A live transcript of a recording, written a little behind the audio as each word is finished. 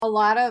A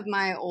lot of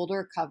my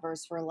older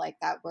covers were like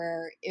that,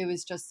 where it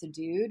was just a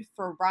dude.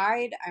 For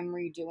Ride, I'm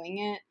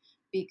redoing it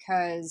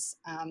because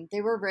they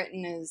were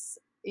written as,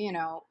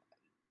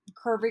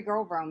 curvy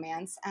girl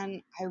romance,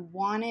 and I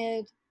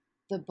wanted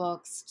the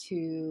books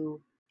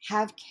to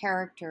have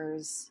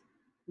characters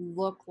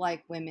look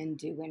like women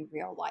do in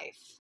real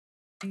life.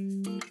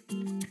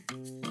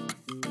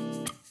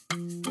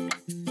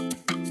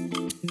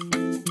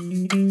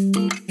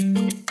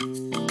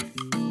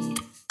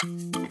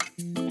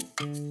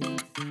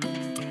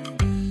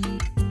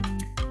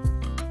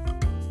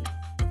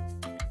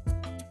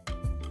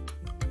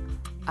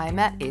 I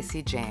met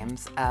AC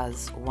James,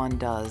 as one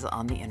does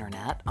on the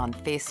internet, on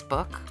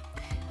Facebook.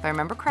 If I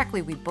remember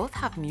correctly, we both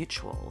have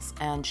mutuals,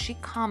 and she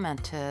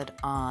commented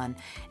on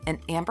an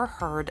Amber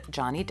Heard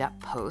Johnny Depp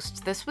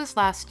post. This was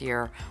last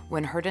year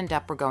when Heard and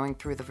Depp were going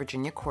through the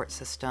Virginia court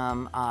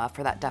system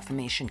for that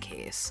defamation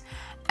case.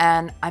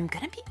 And I'm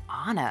going to be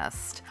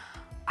honest,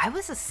 I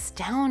was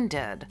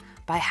astounded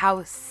by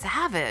how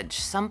savage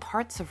some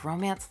parts of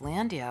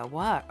Romancelandia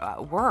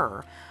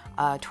were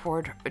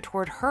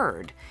toward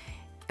Heard.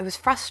 It was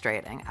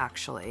frustrating,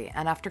 actually.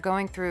 And after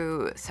going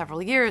through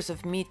several years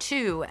of Me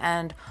Too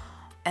and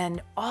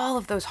all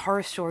of those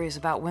horror stories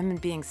about women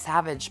being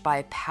savaged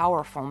by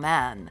powerful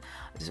men,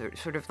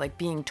 sort of like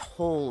being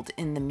told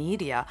in the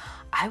media,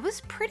 I was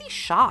pretty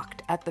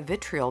shocked at the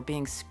vitriol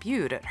being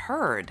spewed at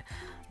Heard.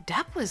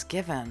 Depp was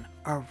given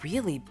a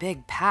really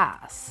big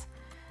pass.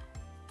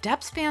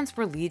 Depp's fans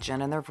were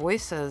legion, and their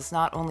voices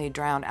not only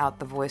drowned out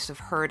the voice of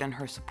Heard and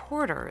her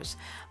supporters,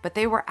 but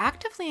they were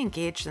actively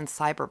engaged in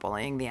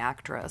cyberbullying the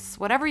actress.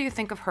 Whatever you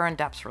think of her and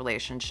Depp's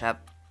relationship,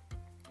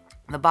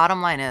 the bottom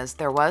line is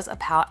there was a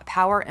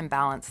power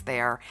imbalance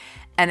there,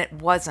 and it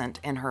wasn't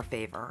in her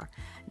favor.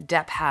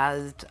 Depp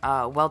has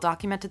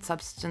well-documented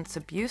substance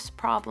abuse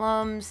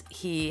problems.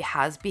 He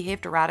has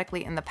behaved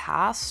erratically in the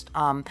past.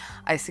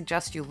 I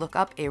suggest you look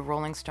up a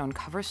Rolling Stone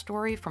cover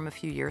story from a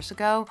few years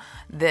ago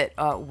that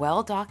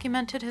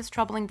well-documented his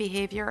troubling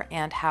behavior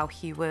and how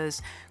he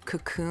was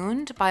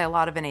cocooned by a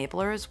lot of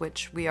enablers,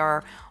 which we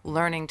are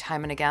learning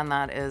time and again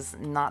that is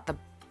not the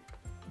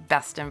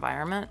best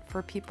environment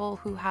for people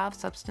who have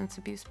substance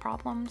abuse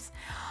problems.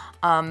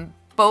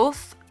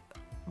 Both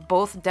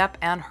Depp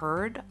and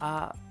Heard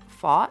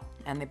fought,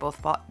 and they both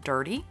fought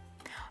dirty,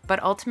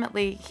 but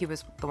ultimately he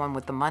was the one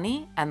with the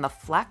money and the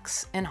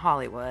flex in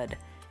Hollywood.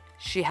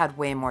 She had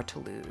way more to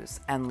lose,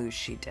 and lose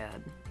she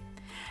did.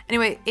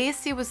 Anyway,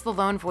 AC was the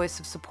lone voice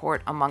of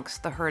support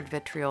amongst the Heard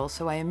vitriol,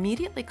 so I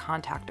immediately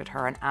contacted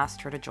her and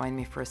asked her to join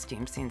me for a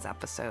Steam Scenes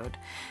episode.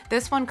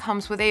 This one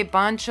comes with a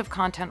bunch of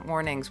content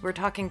warnings. We're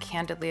talking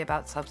candidly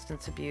about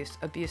substance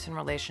abuse in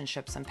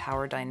relationships, and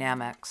power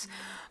dynamics.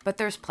 But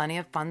there's plenty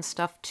of fun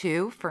stuff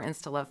too. For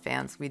Insta-Love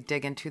fans, we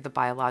dig into the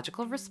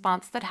biological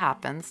response that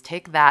happens.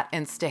 Take that,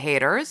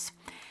 Insta-haters.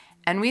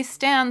 And we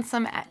stand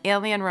some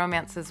alien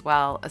romance as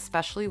well,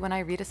 especially when I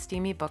read a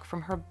steamy bit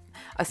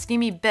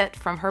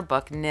from her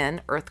book,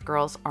 Nin, Earth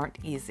Girls Aren't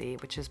Easy,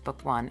 which is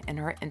book 1 in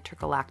her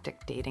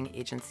intergalactic dating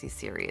agency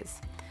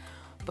series.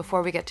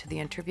 Before we get to the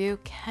interview,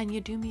 can you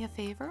do me a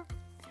favor?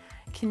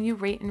 Can you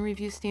rate and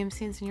review Steam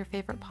Scenes in your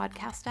favorite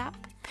podcast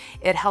app?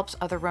 It helps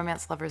other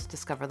romance lovers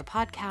discover the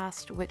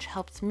podcast, which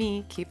helps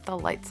me keep the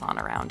lights on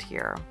around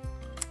here.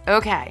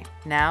 Okay,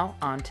 now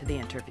on to the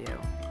interview.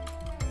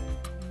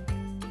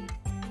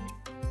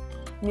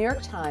 New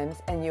York Times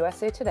and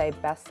USA Today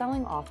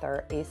bestselling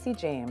author AC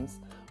James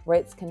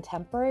writes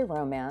contemporary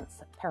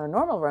romance,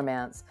 paranormal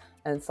romance,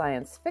 and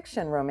science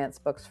fiction romance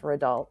books for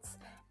adults,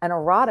 and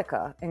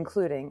erotica,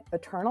 including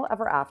Eternal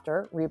Ever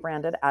After,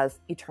 rebranded as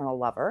Eternal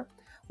Lover,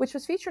 which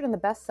was featured in the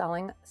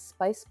best-selling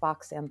Spice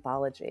Box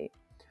anthology.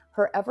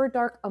 Her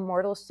Everdark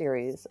Immortal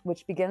series,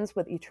 which begins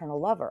with Eternal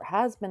Lover,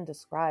 has been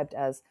described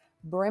as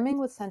brimming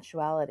with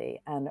sensuality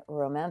and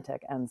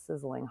romantic and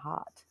sizzling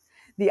hot.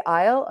 The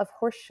Isle of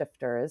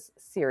Horseshifters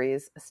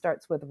series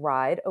starts with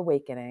Ride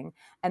Awakening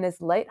and is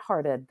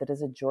lighthearted that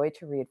is a joy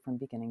to read from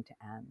beginning to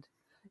end.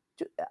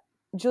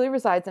 Julie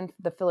resides in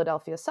the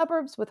Philadelphia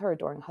suburbs with her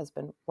adoring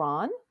husband,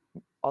 Ron,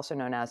 also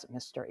known as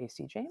Mr.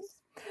 AC James,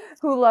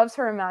 who loves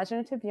her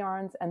imaginative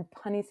yarns and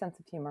punny sense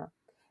of humor.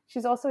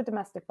 She's also a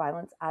domestic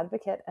violence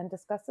advocate and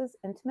discusses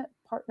intimate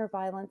partner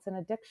violence and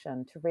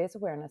addiction to raise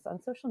awareness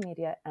on social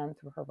media and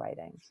through her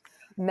writing.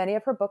 Many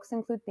of her books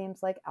include themes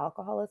like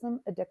alcoholism,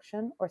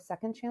 addiction, or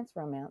second chance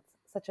romance,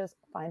 such as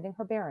Finding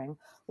Her Bearing,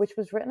 which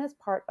was written as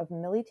part of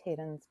Millie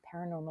Taden's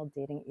paranormal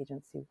dating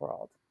agency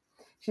world.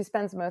 She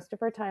spends most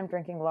of her time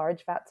drinking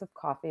large vats of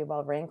coffee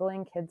while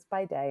wrangling kids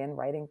by day and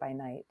writing by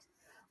night.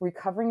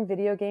 Recovering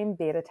video game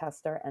beta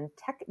tester and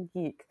tech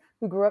geek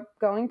who grew up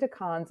going to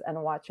cons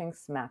and watching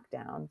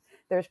SmackDown.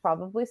 There's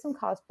probably some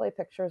cosplay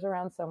pictures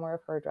around somewhere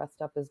of her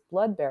dressed up as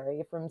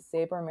Bloodberry from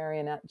Saber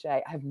Marionette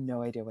J. I have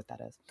no idea what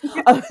that is.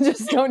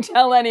 Just don't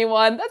tell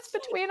anyone. That's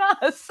between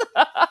us.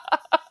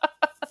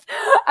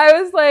 I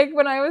was like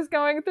when I was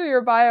going through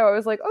your bio, I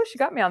was like, oh, she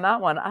got me on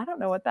that one. I don't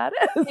know what that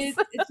is.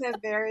 It's a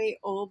very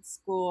old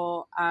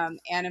school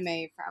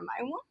anime from,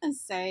 I want to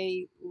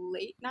say,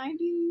 late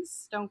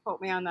 90s. Don't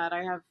quote me on that.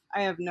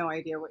 I have no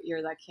idea what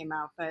year that came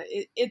out, but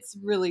it's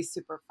really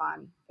super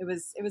fun. It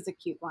was a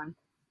cute one.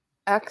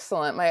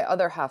 Excellent. My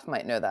other half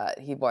might know that.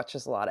 He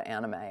watches a lot of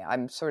anime.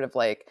 I'm sort of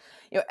like,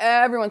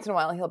 every once in a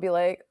while he'll be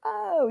like,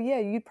 oh, yeah,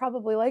 you'd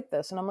probably like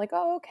this. And I'm like,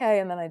 oh, okay.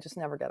 And then I just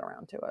never get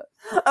around to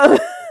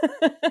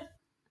it.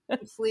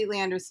 Completely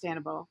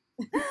understandable.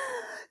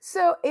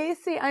 So,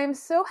 AC, I am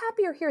so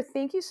happy you're here.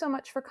 Thank you so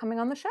much for coming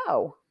on the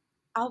show.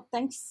 Oh,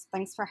 thanks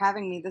for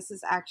having me. This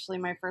is actually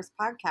my first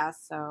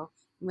podcast, so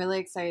I'm really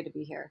excited to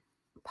be here.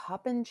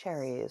 Poppin'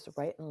 cherries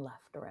right and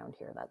left around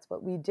here. That's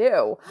what we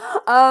do.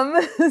 Um,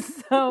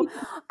 so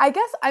I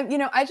guess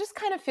I just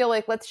kind of feel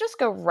like let's just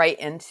go right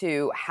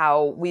into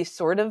how we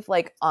sort of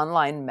like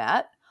online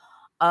met.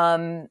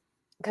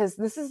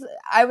 Because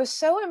I was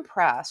so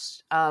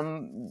impressed.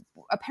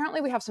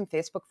 Apparently we have some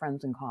Facebook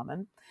friends in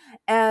common.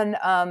 And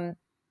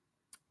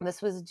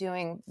this was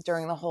during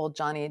the whole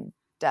Johnny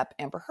Depp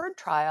Amber Heard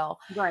trial.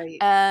 Right.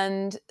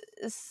 And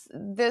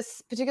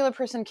this particular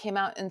person came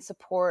out in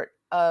support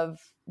of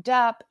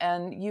Depp,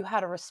 and you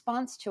had a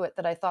response to it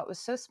that I thought was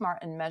so smart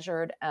and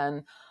measured,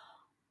 and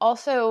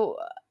also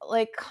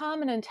like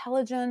calm and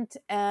intelligent,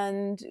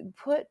 and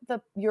put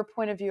your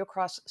point of view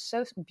across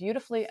so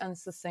beautifully and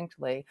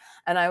succinctly.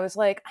 And I was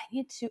like,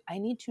 I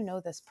need to know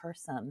this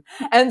person.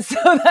 And so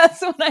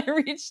that's when I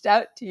reached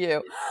out to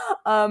you.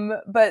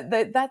 But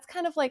that's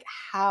kind of like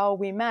how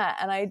we met,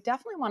 and I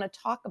definitely want to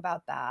talk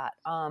about that.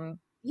 But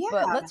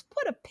Yeah, let's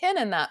put a pin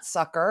in that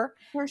sucker.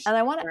 for And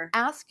I want to sure.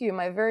 ask you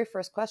my very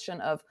first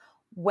question of,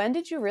 when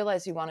did you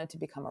realize you wanted to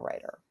become a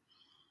writer?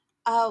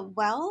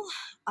 Well,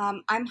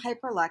 I'm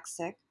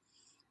hyperlexic,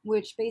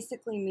 which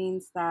basically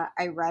means that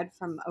I read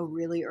from a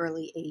really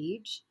early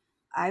age.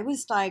 I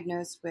was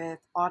diagnosed with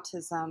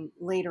autism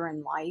later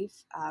in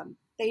life.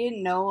 They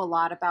didn't know a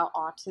lot about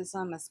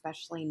autism,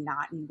 especially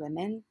not in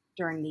women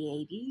during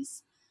the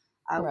 80s.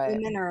 Right.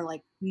 Women are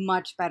like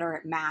much better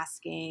at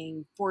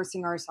masking,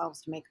 forcing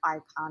ourselves to make eye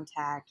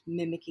contact,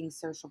 mimicking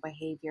social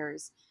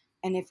behaviors.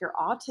 And if your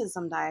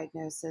autism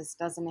diagnosis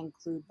doesn't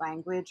include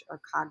language or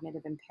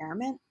cognitive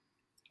impairment,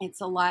 it's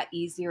a lot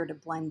easier to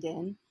blend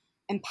in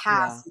and Yeah.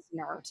 pass as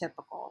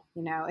neurotypical.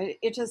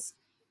 It just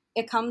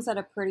it comes at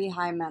a pretty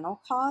high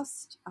mental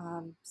cost.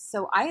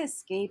 So I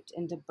escaped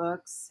into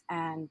books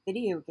and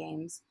video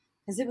games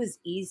because it was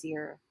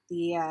easier.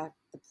 The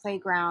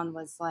playground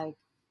was like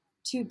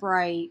too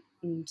bright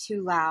and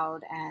too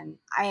loud, and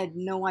I had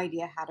no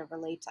idea how to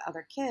relate to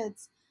other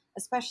kids,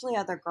 especially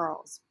other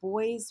girls.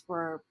 Boys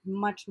were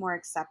much more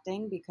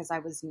accepting because I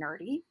was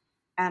nerdy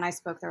and I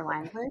spoke their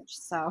language.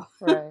 So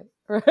Right.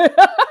 Right.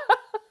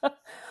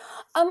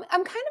 I'm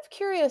kind of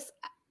curious.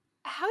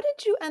 How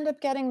did you end up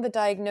getting the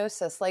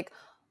diagnosis? Like,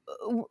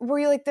 were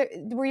you like there?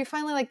 Were you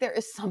finally like, there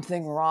is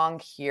something wrong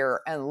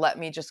here, and let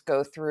me just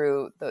go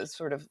through those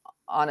sort of.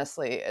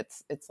 Honestly,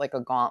 it's like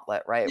a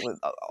gauntlet, right? With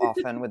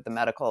often with the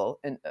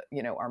medical,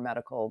 our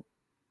medical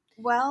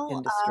well,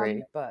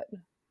 industry. But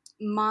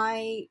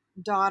my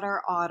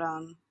daughter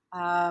Autumn,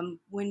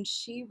 when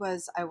she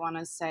was, I want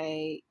to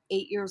say,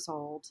 8 years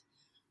old,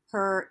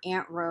 her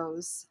Aunt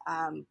Rose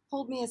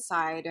pulled me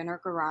aside in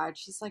her garage.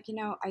 She's like,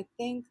 I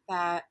think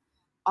that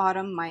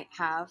Autumn might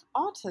have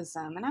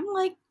autism. And I'm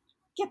like,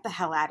 get the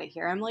hell out of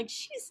here. I'm like,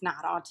 she's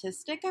not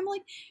autistic. I'm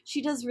like, she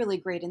does really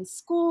great in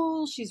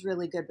school. She's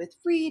really good with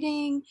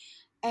reading.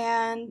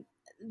 And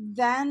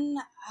then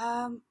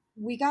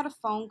we got a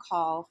phone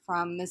call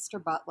from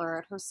Mr. Butler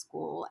at her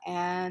school.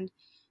 And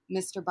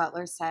Mr.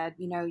 Butler said,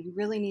 you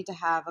really need to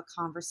have a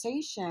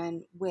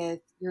conversation with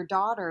your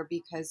daughter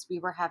because we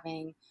were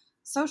having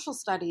social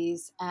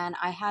studies and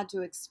I had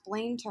to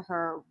explain to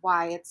her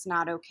why it's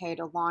not okay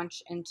to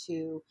launch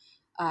into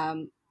a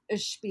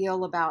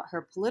spiel about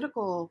her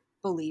political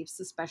beliefs,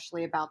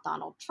 especially about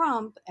Donald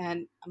Trump.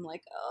 And I'm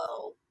like,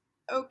 oh,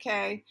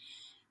 okay.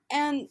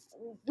 And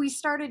we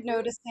started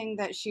noticing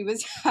that she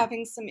was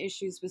having some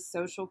issues with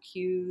social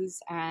cues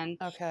and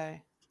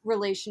okay.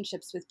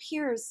 relationships with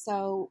peers.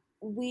 So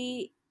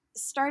we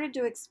started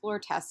to explore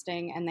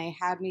testing, and they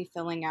had me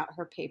filling out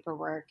her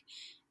paperwork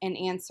and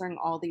answering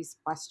all these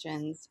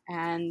questions.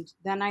 And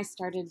then I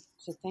started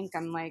to think,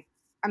 I'm like,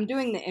 I'm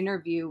doing the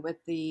interview with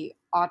the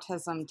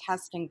autism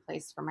testing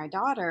place for my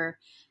daughter.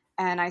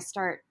 And I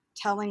start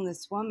telling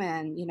this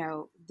woman,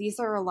 these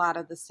are a lot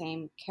of the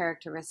same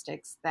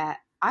characteristics that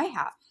I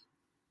have.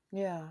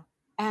 Yeah.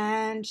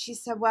 And she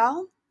said,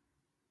 well,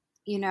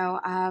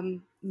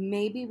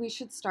 maybe we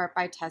should start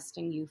by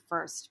testing you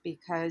first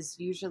because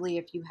usually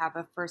if you have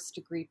a first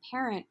degree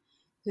parent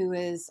who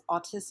is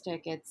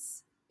autistic,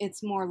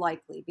 it's more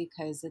likely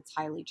because it's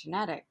highly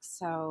genetic.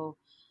 So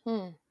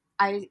Hmm.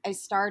 I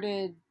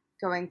started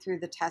going through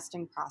the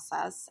testing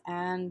process,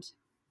 and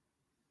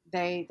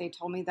they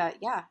told me that,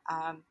 yeah,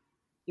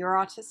 you're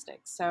autistic.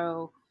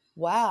 So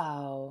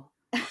Wow.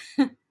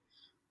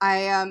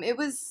 I it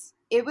was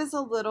it was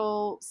a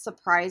little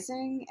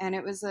surprising, and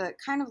it was a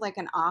kind of like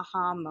an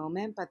aha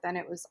moment, but then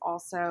it was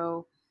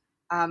also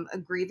a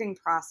grieving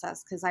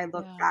process because I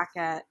look Yeah. back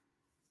at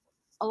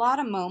a lot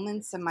of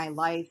moments in my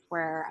life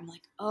where I'm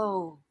like,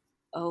 oh,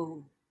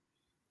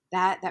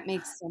 that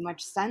makes so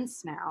much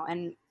sense now,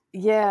 and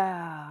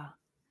Yeah.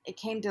 it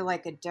came to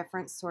like a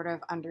different sort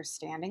of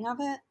understanding of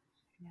it.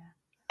 Yeah.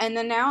 And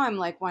then now I'm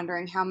like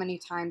wondering how many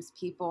times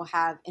people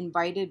have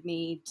invited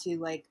me to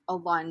like a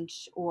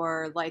lunch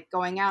or like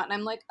going out, and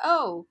I'm like,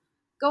 "Oh,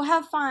 go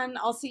have fun.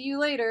 I'll see you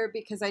later,"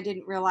 because I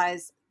didn't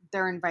realize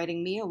they're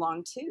inviting me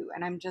along too.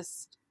 And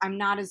I'm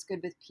not as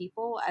good with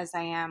people as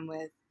I am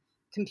with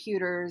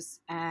computers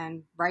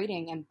and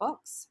writing and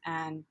books.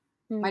 And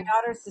my Hmm.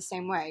 daughter's the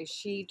same way.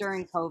 She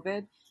during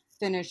COVID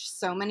finished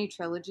so many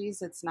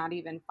trilogies, it's not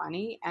even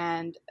funny,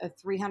 and a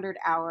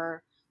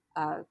 300-hour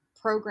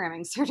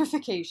programming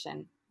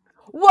certification.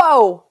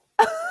 Whoa.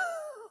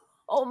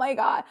 Oh my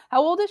God.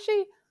 How old is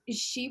she?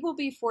 She will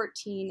be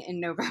 14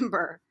 in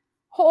November.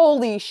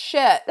 Holy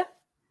shit.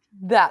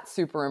 That's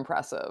super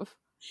impressive.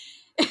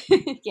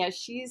 Yeah,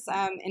 she's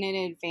in an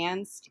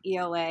advanced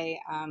ELA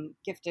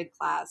gifted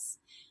class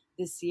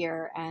this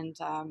year, and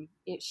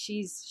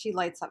she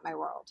lights up my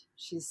world.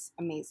 She's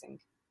amazing.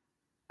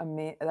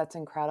 That's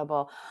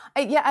incredible.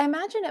 I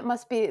imagine it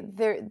must be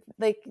there.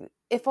 Like,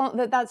 if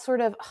that's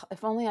sort of,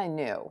 if only I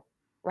knew,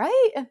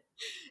 right?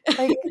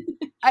 Like,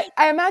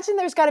 I imagine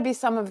there's got to be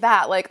some of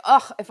that. Like,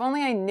 oh, if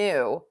only I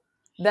knew,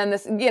 then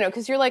this,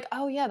 because you're like,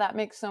 oh yeah, that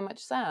makes so much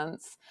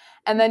sense.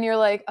 And then you're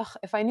like, oh,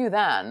 if I knew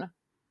then,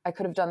 I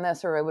could have done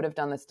this or I would have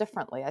done this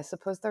differently. I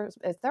suppose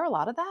is there a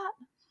lot of that?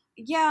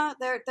 Yeah,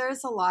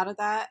 there's a lot of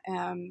that.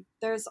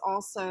 There's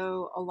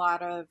also a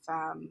lot of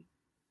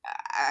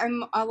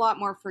I'm a lot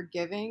more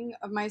forgiving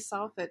of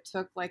myself. It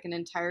took like an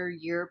entire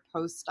year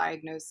post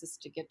diagnosis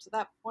to get to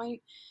that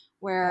point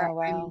where Oh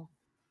wow.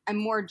 I'm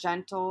more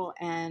gentle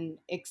and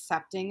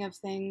accepting of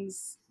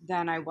things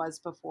than I was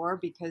before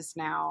because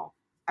now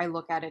I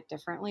look at it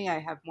differently. I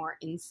have more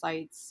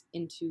insights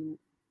into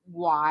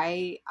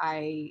why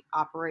I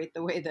operate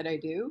the way that I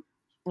do.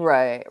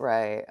 Right,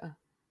 right,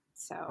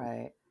 So,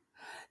 right.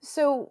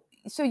 So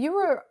you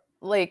were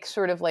like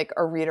sort of like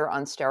a reader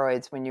on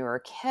steroids when you were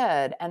a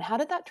kid, and how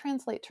did that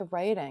translate to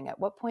writing? At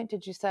what point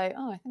did you say,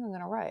 "Oh, I think I'm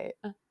going to write"?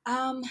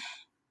 um,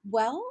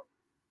 well,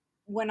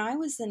 when I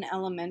was in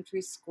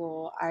elementary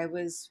school, I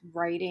was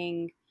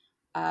writing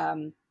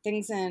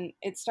things in.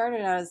 It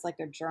started out as like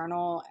a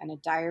journal and a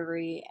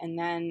diary, and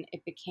then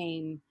it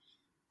became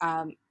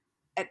um,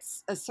 at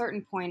a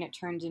certain point, it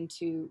turned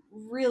into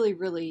really,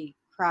 really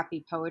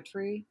crappy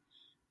poetry.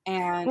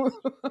 And,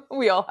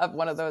 We all have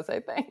one of those, I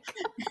think.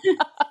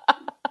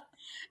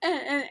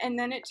 and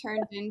then it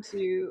turned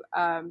into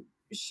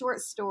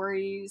short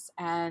stories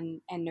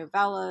and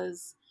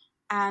novellas.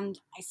 And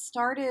I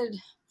started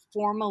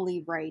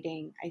formally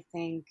writing, I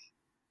think,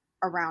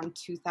 around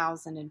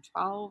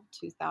 2012,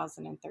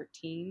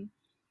 2013.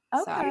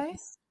 So Okay.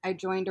 I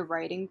joined a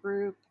writing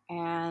group,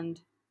 and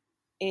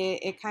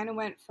it kind of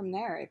went from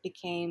there. It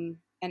became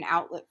an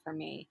outlet for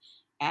me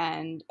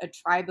and a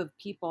tribe of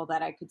people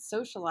that I could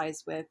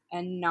socialize with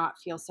and not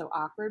feel so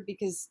awkward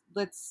because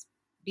let's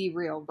be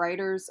real,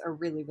 writers are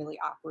really, really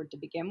awkward to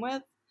begin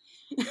with.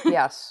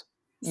 Yes.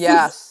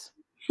 so, Yes.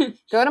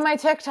 Go to my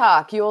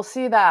TikTok. You will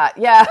see that.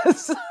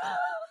 Yes.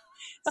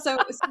 so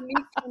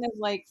me kind of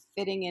like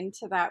fitting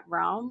into that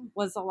realm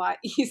was a lot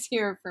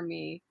easier for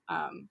me.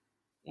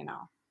 You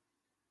know,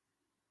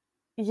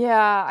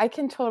 Yeah, I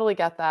can totally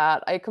get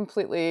that. I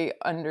completely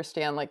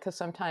understand, like, because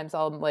sometimes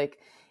I'm like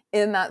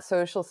in that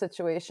social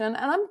situation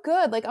and I'm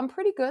good. Like, I'm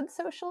pretty good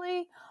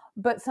socially,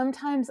 but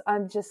sometimes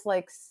I'm just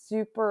like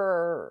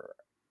super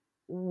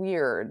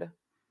weird.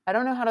 I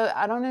don't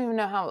even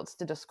know how else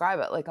to describe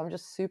it. Like, I'm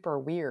just super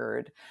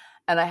weird.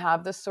 And I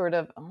have this sort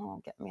of,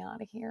 oh, get me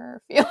out of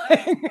here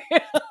feeling.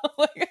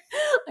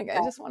 Like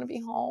I just want to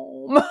be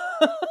home.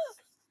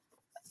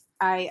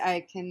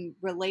 I can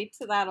relate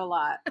to that a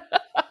lot.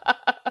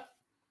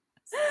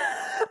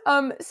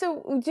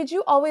 So did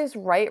you always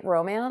write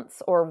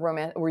romance or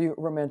were you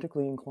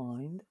romantically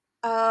inclined?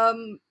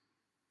 Um,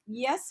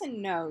 Yes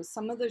and no.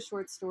 Some of the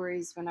short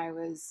stories when I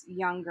was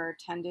younger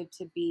tended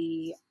to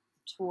be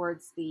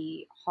towards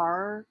the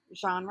horror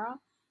genre.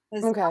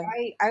 Because Okay.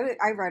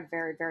 I read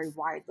very, very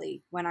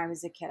widely when I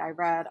was a kid. I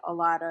read a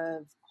lot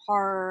of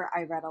horror,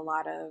 I read a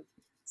lot of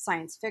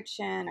science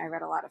fiction, I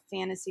read a lot of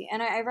fantasy,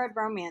 and I read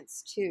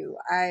romance too.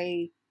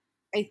 I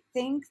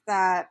think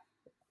that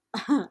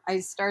I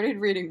started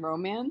reading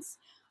romance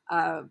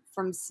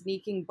from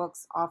sneaking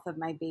books off of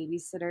my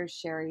babysitter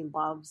Sherry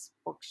Love's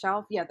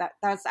bookshelf. Yeah,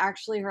 that's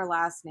actually her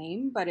last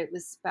name, but it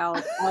was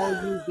spelled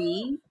Luv.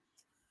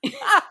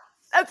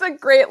 That's a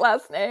great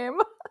last name.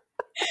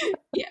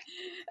 Yeah,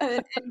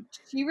 and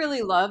she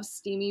really loves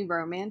steamy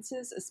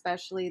romances,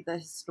 especially the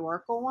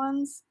historical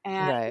ones.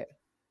 And Right.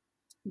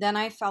 then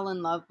I fell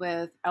in love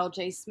with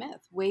L.J.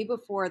 Smith way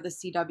before the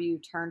CW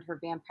turned her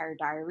Vampire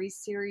Diaries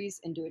series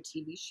into a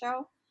TV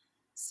show.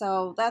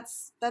 So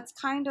that's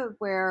kind of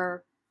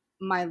where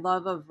my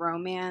love of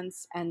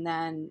romance and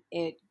then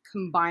it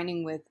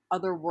combining with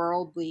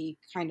otherworldly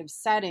kind of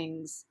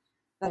settings.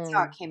 That's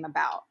how it Mm, came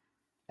about.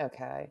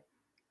 okay.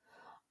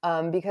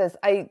 Because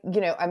I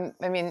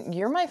mean,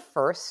 you're my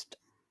first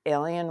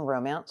alien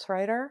romance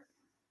writer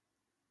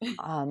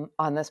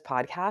on this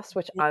podcast,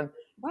 which I'm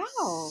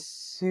Wow.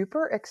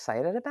 super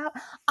excited about.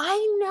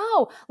 I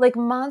know, like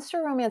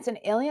monster romance and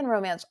alien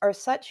romance are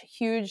such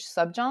huge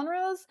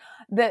subgenres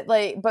that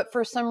but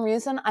for some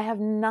reason I have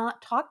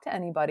not talked to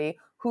anybody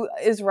who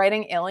is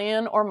writing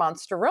alien or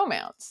monster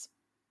romance.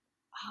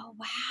 Oh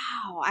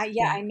wow.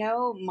 I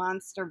know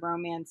monster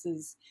romance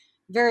is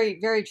very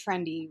very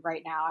trendy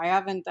right now. I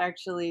haven't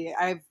actually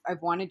I've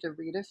wanted to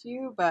read a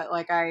few, but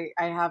like I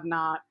have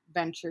not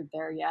ventured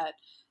there yet.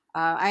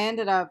 I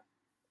ended up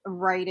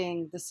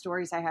writing the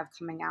stories I have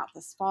coming out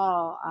this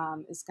fall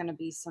is going to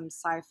be some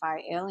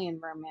sci-fi alien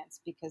romance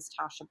because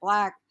Tasha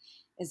Black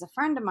is a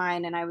friend of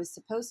mine and I was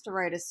supposed to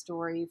write a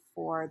story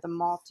for the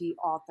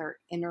multi-author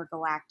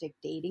intergalactic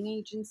dating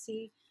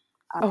agency.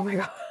 Oh my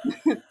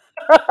god.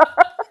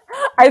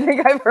 I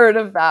think I've heard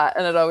of that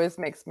and it always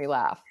makes me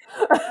laugh.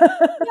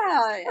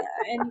 Yeah,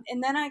 yeah,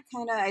 and then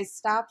I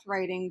stopped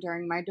writing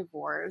during my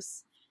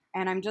divorce,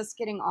 and I'm just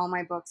getting all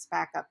my books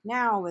back up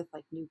now with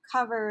like new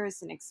covers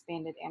and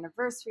expanded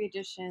anniversary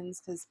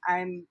editions because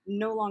I'm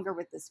no longer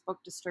with this book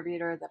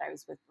distributor that I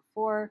was with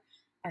before.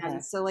 And Okay.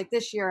 so like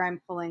this year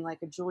I'm pulling like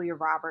a Julia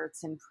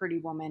Roberts and Pretty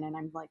Woman and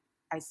I'm like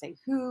I say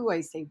who,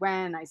 I say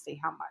when, I say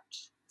how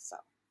much. So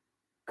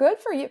Good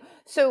for you.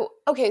 So,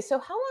 okay, so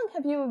how long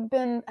have you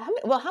been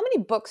how many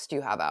books do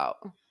you have out?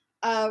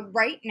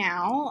 right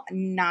now,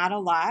 not a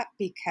lot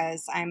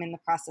because I'm in the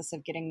process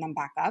of getting them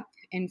back up.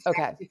 In fact,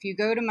 Okay. if you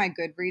go to my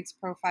Goodreads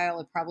profile,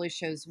 it probably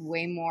shows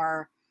way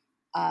more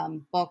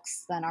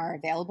books than are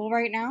available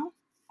right now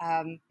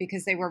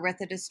because they were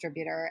with a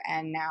distributor,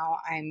 and now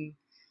I'm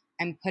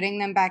putting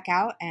them back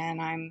out,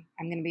 and I'm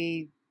going to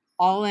be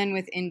all in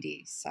with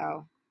indie.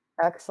 So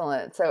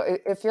Excellent. So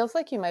it feels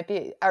like you might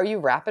be, are you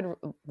rapid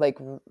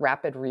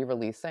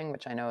re-releasing,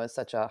 which I know is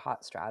such a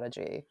hot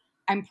strategy?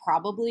 I'm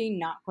probably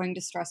not going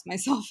to stress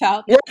myself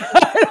out. Yeah.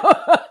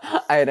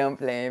 I don't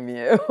blame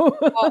you.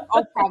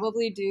 I'll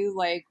probably do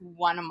like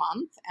one a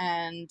month,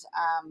 and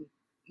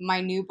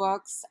my new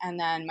books and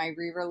then my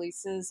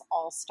re-releases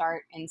all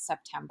start in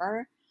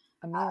September.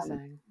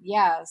 Amazing.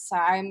 Yeah, so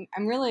I'm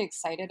really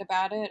excited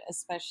about it,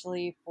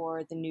 especially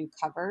for the new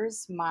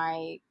covers.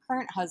 My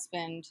current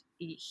husband,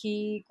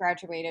 he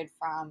graduated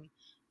from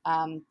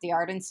the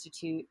Art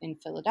Institute in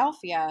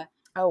Philadelphia.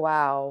 Oh,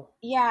 wow.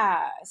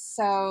 Yeah,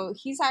 so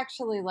he's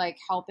actually like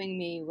helping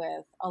me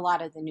with a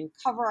lot of the new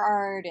cover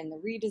art and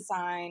the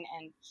redesign,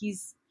 and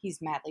he's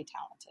madly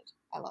talented.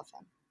 I love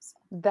him. So.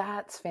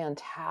 That's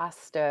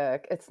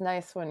fantastic. It's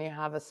nice when you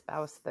have a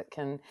spouse that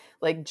can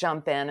like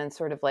jump in and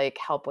sort of like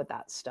help with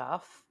that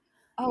stuff,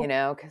 Oh,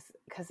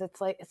 because it's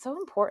like it's so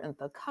important,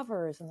 the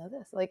covers and the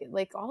this,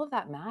 like all of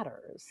that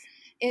matters.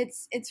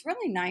 it's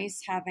really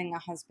nice having a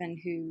husband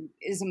who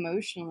is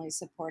emotionally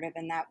supportive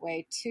in that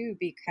way too,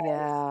 because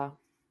Yeah.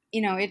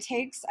 it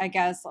takes, I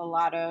guess, a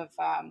lot of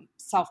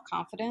self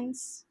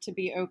confidence to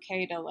be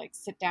okay to like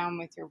sit down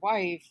with your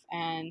wife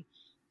and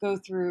go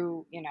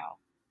through,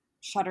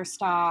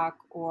 Shutterstock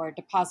or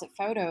deposit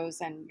photos,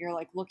 and you're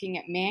like looking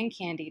at man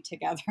candy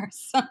together.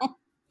 So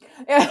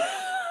Yeah.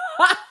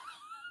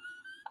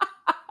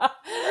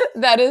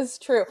 That is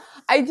true.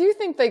 I do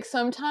think like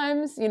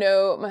sometimes,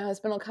 my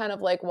husband will kind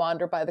of like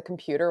wander by the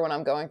computer when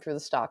I'm going through the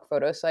stock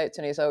photo sites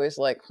and he's always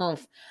like,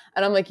 humph.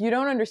 And I'm like, you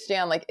don't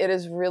understand. Like it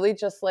is really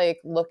just like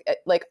look at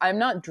like I'm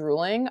not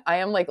drooling. I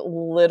am like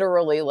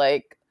literally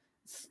like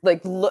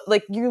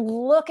you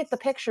look at the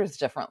pictures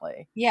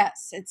differently.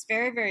 yes, it's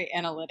very, very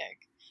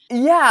analytic.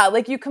 Yeah,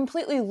 like you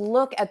completely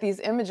look at these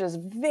images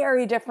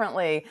very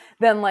differently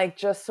than like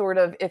just sort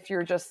of if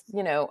you're just,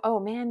 oh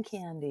man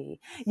candy.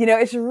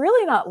 It's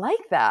really not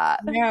like that.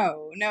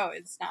 No, no,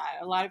 it's not.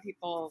 A lot of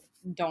people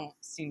don't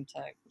seem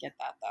to get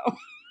that though.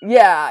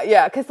 Yeah,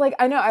 yeah, because like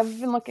I know I've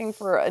been looking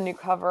for a new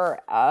cover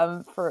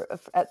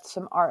at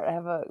some art. I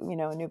have a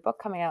new book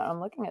coming out and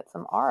I'm looking at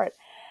some art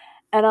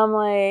and I'm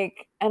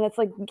like and it's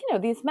like,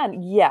 these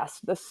men,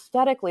 yes,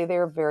 aesthetically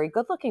they're very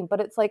good looking, but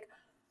it's like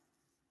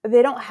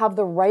they don't have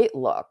the right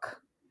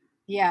look.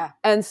 Yeah.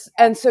 And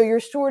so you're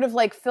sort of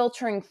like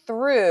filtering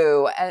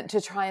through and to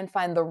try and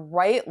find the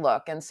right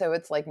look. And so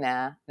it's like,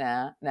 nah,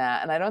 nah, nah.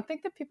 And I don't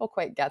think that people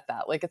quite get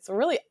that. Like it's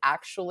really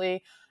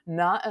actually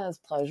not as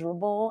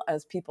pleasurable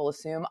as people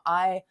assume.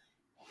 I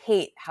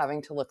hate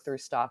having to look through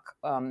stock,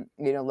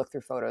 look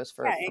through photos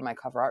Yeah, for my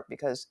cover art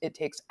because it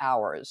takes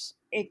hours.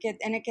 it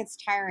gets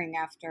tiring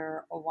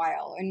after a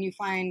while, and you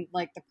find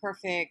like the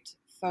perfect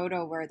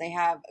photo where they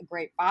have a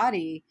great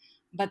body,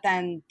 but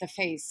then the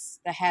face,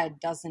 the head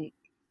doesn't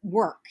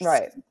work.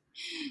 Right.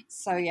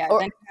 So yeah, Or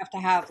then you have to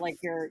have like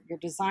your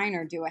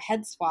designer do a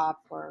head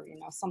swap or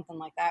something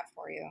like that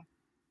for you.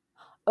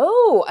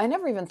 oh, I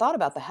never even thought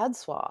about the head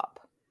swap.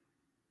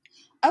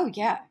 Oh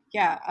yeah,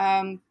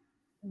 yeah.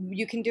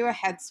 You can do a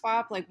head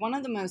swap. Like one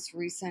of the most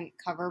recent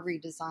cover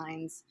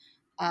redesigns,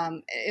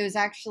 it was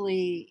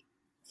actually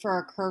for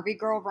a curvy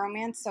girl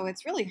romance, so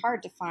it's really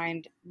hard to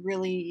find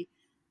really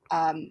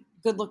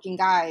good looking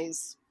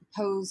guys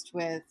posed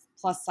with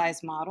plus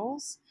size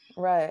models.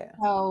 Right.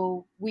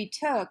 So we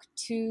took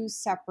two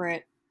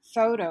separate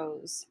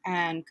photos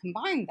and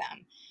combined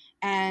them.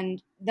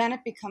 And then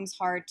it becomes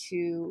hard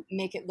to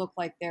make it look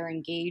like they're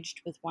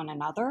engaged with one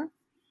another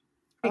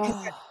because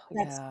Oh,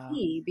 that's yeah.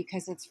 key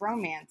because it's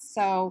romance.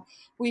 So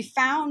we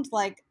found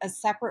like a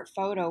separate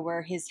photo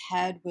where his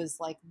head was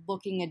like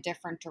looking a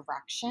different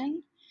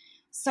direction.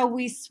 So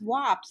we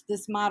swapped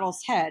this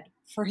model's head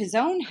for his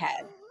own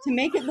head to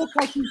make it look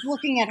like he's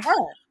looking at her.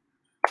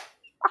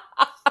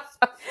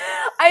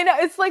 I know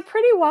it's like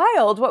pretty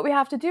wild what we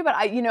have to do, but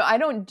I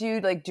don't do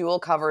like dual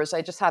covers.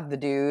 I just have the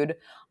dude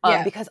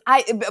Yeah. because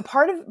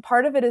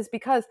part of it is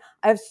because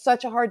I have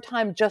such a hard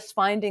time just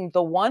finding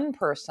the one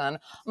person. I'm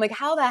like,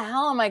 how the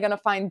hell am I going to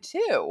find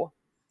two?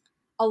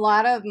 A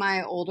lot of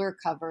my older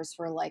covers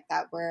were like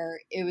that, where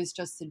it was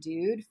just a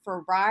dude.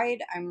 For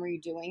Ride, I'm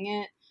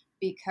redoing it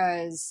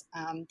because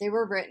they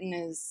were written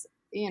as,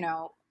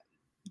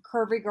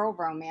 curvy girl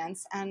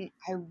romance, and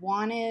I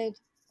wanted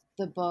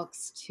the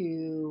books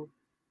to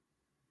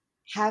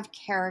have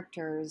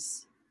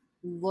characters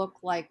look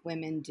like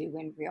women do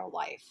in real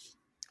life.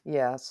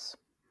 Yes.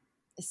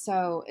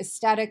 So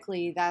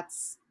aesthetically,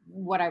 that's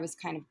what I was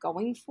kind of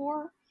going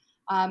for.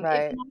 It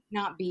Right. might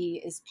not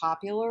be as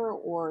popular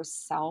or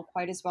sell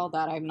quite as well,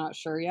 that I'm not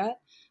sure yet,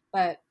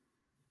 but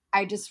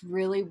I just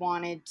really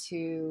wanted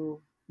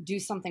to do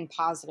something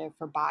positive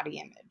for body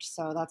image.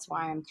 So that's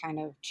why I'm kind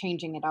of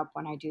changing it up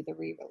when I do the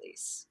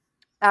re-release.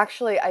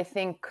 Actually, I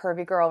think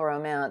curvy girl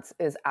romance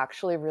is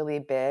actually really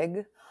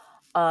big.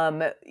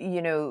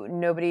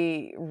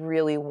 Nobody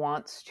really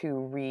wants to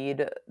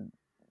read,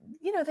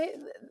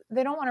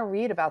 they don't want to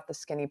read about the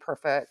skinny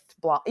perfect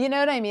blonde, you know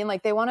what I mean?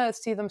 Like they want to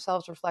see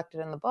themselves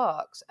reflected in the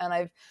books.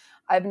 And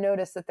I've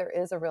noticed that there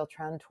is a real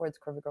trend towards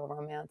curvy girl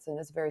romance, and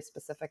it's very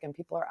specific, and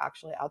people are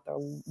actually out there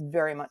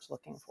very much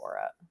looking for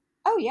it.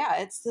 Oh yeah,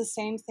 it's the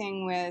same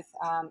thing with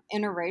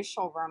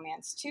interracial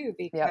romance too,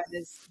 Yep.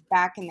 because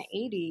back in the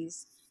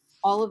 '80s,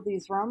 all of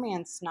these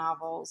romance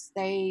novels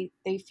they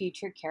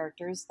featured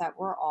characters that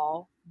were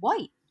all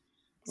white.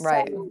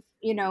 Right. So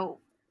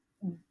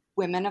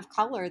women of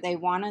color, they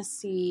want to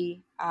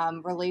see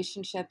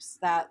relationships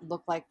that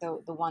look like the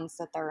ones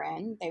that they're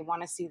in. They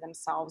want to see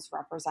themselves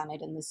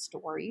represented in the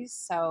stories.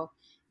 So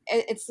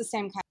it's the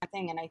same kind of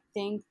thing, and I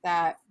think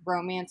that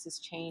romance has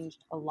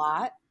changed a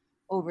lot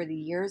over the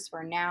years,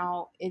 where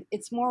now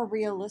it's more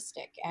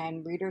realistic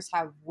and readers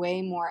have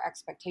way more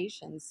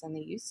expectations than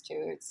they used to.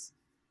 It's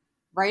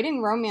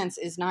Writing romance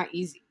is not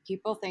easy.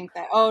 People think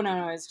that, oh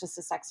no, it's just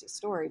a sexy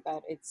story,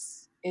 but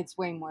it's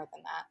way more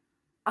than that.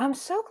 I'm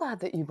so glad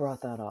that you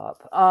brought that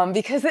up,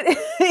 because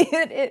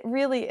it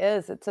really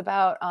is. It's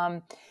about,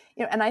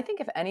 and I think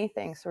if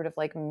anything, sort of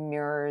like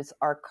mirrors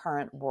our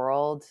current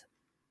world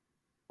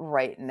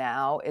right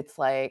now. It's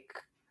like,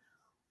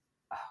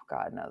 oh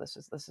God, no, this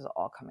is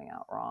all coming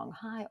out wrong.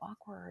 Hi,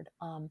 awkward.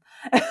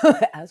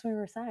 As we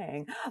were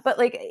saying, but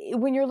like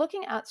when you're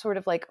looking at sort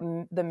of like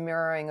the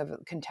mirroring of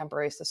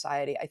contemporary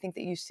society, I think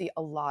that you see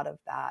a lot of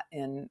that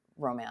in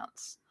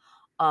romance.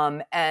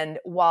 And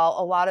while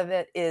a lot of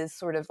it is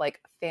sort of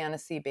like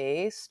fantasy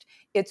based,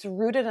 it's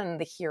rooted in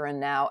the here and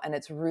now, and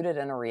it's rooted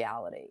in a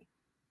reality.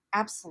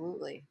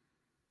 Absolutely.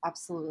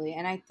 Absolutely.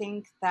 And I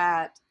think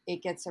that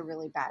it gets a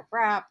really bad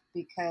rap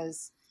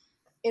because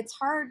it's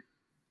hard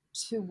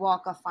to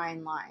walk a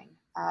fine line.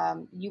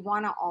 You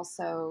want to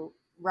also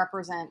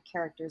represent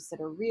characters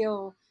that are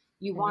real.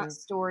 You want Hmm.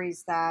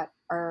 stories that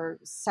are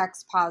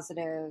sex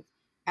positive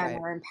and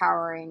Right. are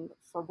empowering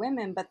for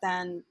women, but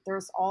then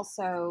there's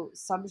also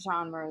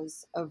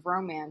subgenres of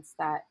romance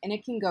and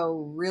it can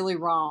go really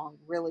wrong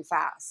really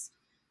fast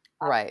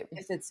Right.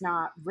 if it's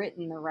not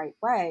written the right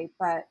way.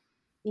 But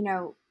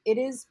it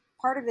is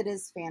part of it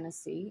is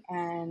fantasy,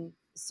 and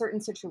certain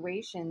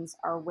situations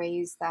are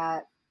ways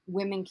that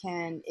women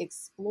can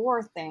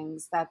explore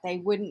things that they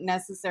wouldn't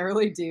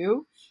necessarily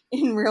do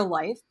in real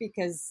life,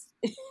 because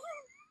I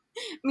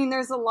mean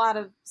there's a lot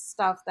of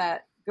stuff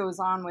that goes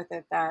on with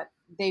it that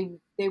they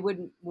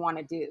wouldn't want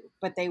to do,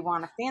 but they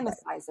want to Right.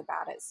 fantasize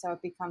about it, so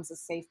it becomes a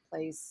safe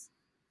place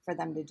for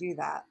them to do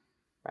that.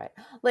 Right.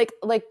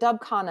 Like dub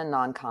con and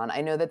non-con.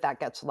 I know that that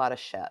gets a lot of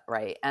shit,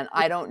 right? And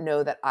I don't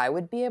know that I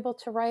would be able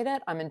to write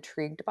it. I'm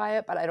intrigued by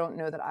it, but I don't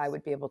know that I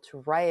would be able to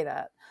write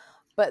it.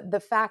 But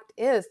the fact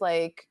is,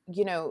 like,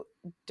 don't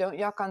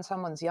yuck on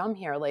someone's yum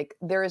here. Like,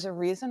 there is a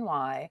reason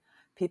why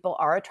people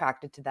are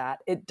attracted to that.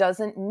 It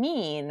doesn't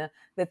mean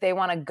that they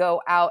want to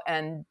go out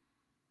and,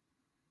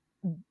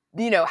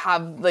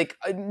 have like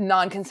a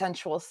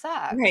non-consensual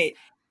sex. Right.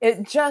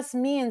 It just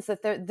means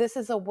that this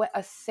is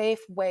a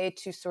safe way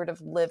to sort of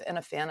live in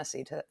a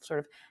fantasy, to sort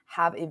of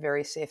have a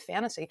very safe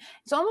fantasy.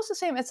 It's almost the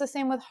same. It's the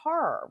same with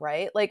horror,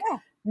 right? Like Yeah.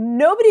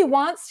 nobody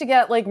wants to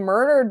get like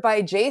murdered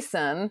by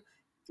Jason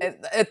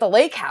at the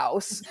lake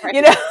house,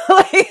 Right.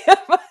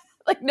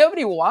 like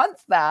nobody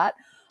wants that.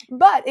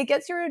 But it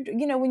gets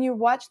when you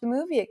watch the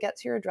movie, it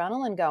gets your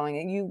adrenaline going,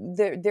 and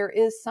there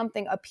is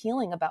something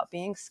appealing about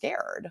being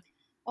scared.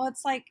 Well,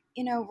 it's like,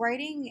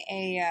 writing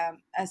a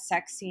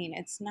sex scene,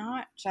 it's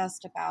not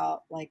just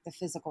about like the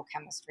physical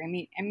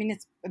chemistry. I mean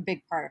it's a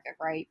big part of it,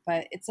 right?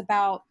 But it's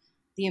about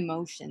the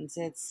emotions.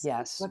 It's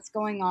Yes. what's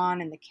going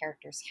on in the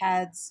characters'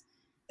 heads.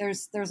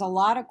 There's a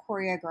lot of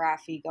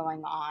choreography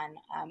going on,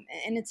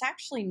 and it's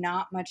actually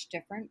not much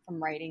different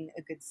from writing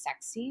a good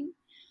sex scene.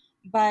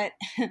 But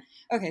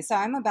okay, so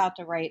I'm about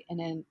to write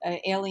an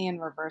alien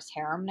reverse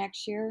harem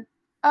next year.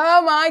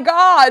 Oh my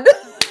God.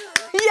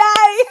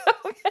 Yay.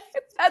 Okay.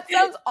 That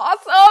sounds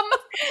awesome.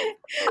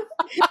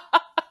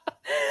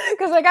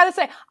 Because I gotta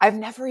say, I've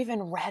never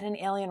even read an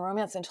alien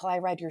romance until I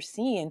read your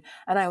scene,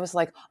 and I was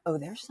like, "Oh,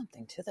 there's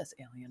something to this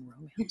alien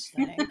romance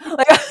thing."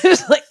 Like, I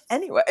was like,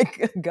 "Anyway,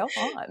 go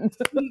on."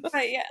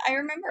 But yeah, I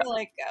remember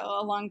like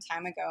a long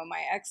time ago,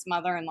 my ex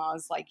mother in law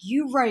was like,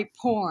 "You write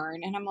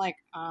porn," and I'm like,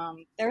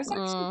 there's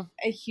actually Mm,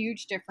 a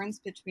huge difference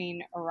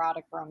between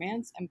erotic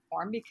romance and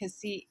porn because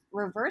see,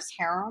 reverse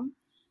harem,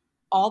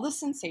 all the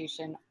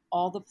sensation,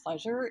 all the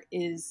pleasure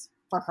is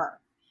for her.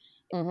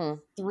 hmm.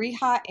 Three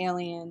hot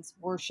aliens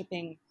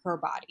worshiping her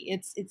body.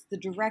 It's the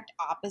direct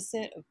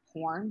opposite of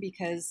porn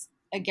because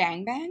a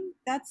gangbang,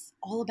 that's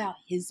all about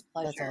his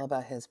That's all pleasure.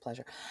 about his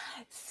pleasure.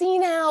 See,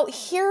 now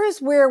here's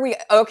where we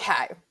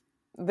okay.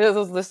 This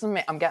is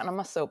me. I'm getting on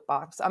my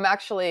soapbox. I'm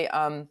actually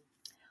I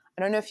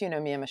don't know if you know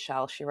Mia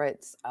Michelle. She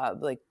writes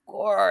like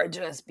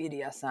gorgeous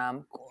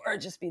BDSM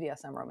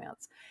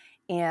romance.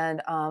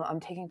 And I'm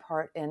taking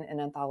part in an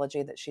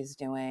anthology that she's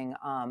doing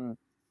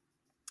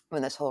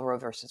when this whole Roe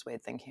versus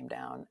Wade thing came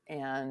down.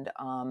 And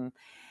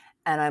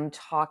I'm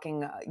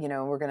talking,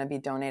 we're going to be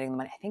donating the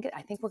money.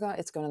 I think we're going.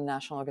 It's going to the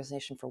National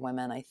Organization for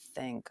Women. I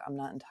think I'm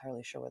not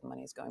entirely sure where the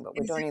money is going, but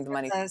we're Is it donating the for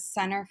money. the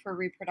Center for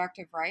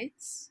Reproductive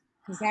Rights?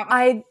 Is that what?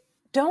 I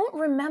don't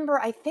remember.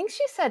 I think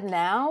she said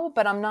now,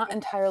 but I'm not Okay,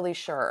 entirely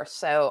sure.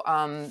 So I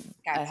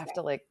have gotcha.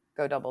 to like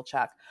go double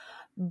check.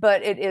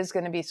 But it is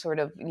going to be sort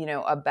of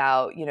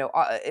about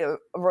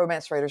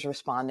romance writers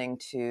responding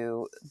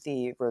to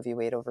the Roe v.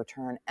 Wade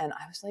overturn, and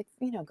I was like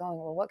going,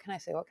 well, what can I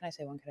say? What can I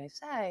say? What can I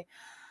say?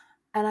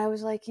 And I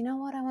was like, you know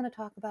what I want to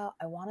talk about?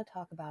 I want to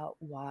talk about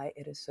why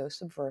it is so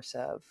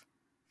subversive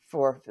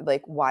for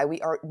like why we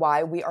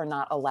are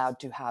not allowed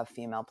to have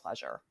female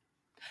pleasure,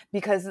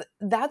 because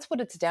that's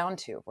what it's down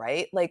to,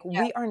 right? Like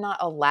Yeah, we are not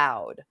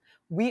allowed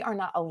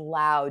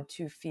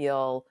to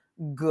feel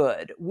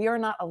good. We are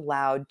not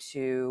allowed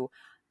to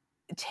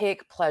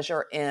take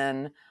pleasure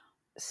in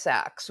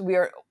sex. We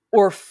are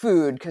or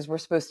food because we're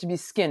supposed to be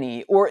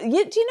skinny or do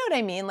you know what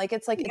I mean? Like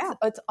it's like yeah,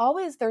 it's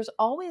always there's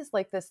always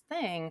like this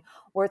thing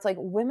where it's like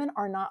women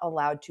are not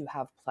allowed to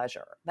have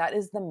pleasure. That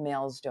is the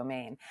male's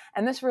domain.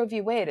 And this Roe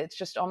v. Wade, it's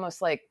just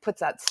almost like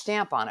puts that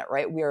stamp on it,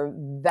 right? We are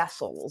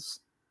vessels.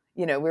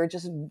 We're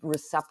just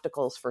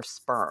receptacles for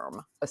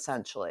sperm,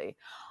 essentially.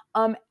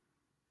 Um,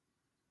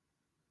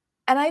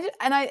 and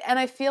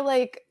I feel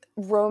like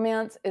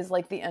romance is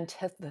like the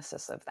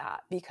antithesis of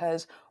that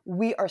because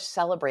we are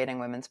celebrating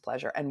women's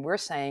pleasure and we're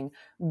saying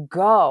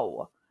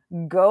go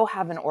go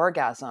have an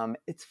orgasm.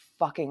 It's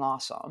fucking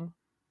awesome.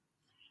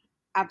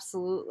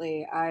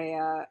 absolutely.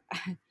 I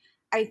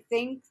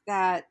think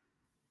that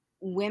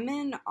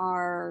women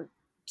are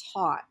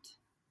taught,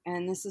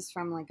 and this is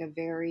from like a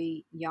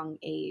very young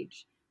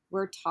age,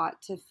 we're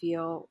taught to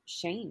feel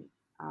shame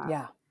uh,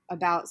 Yeah.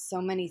 about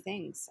so many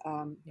things,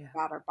 Yeah.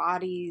 about our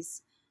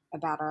bodies,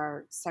 about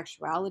our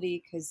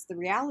sexuality. Because the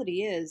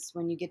reality is,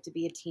 when you get to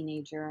be a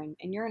teenager and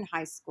you're in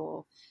high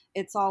school,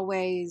 it's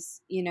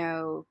always,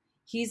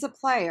 he's a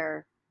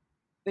player,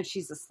 but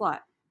she's a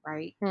slut,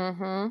 right?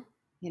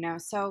 Mm-hmm.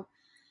 So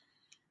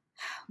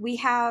we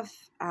have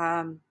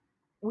um,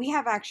 we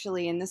have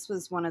actually, and this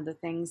was one of the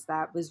things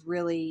that was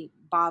really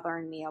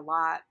bothering me a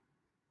lot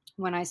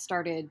when I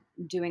started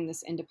doing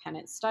this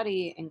independent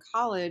study in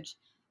college,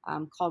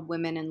 called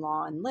Women in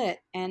Law and Lit.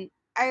 And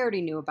I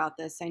already knew about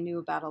this. I knew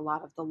about a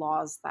lot of the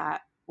laws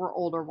that were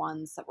older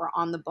ones that were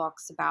on the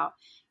books about,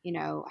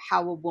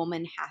 how a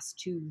woman has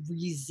to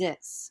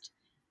resist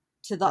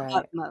to the Right.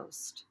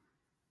 utmost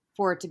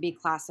for it to be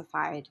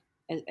classified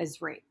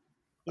as rape.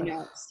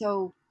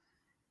 So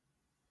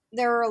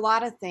there are a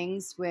lot of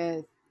things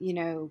with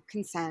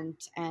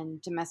consent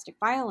and domestic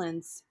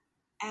violence,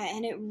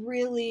 and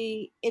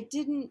it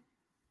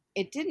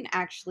didn't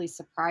actually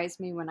surprise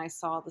me when I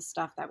saw the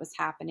stuff that was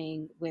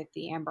happening with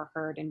the Amber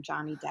Heard and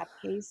Johnny Depp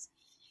case.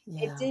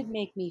 It Yeah. did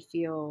make me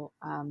feel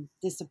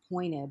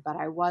disappointed, but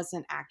I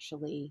wasn't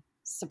actually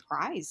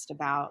surprised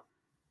about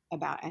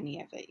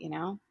any of it.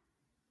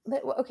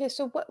 Okay,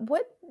 so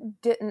what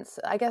didn't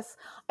I guess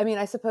I mean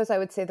I suppose I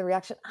would say the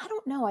reaction, I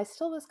don't know, I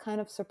still was kind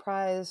of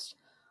surprised.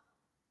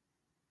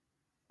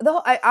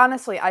 Though I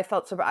honestly, I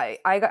felt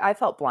I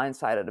felt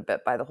blindsided a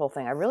bit by the whole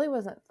thing. I really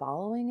wasn't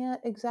following it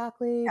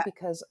exactly Yeah.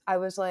 because I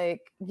was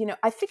like,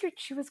 I figured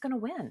she was going to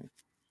win.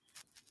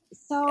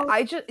 So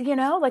I just,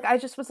 like I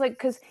just was like,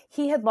 because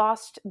he had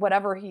lost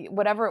whatever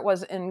it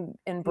was in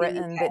in the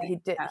Britain that UK, he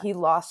did, yeah. he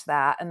lost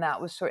that, and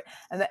that was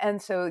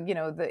and so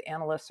the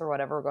analysts or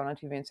whatever were going on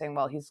TV and saying,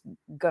 well, he's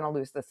going to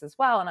lose this as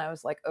well, and I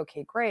was like,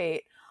 okay,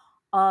 great.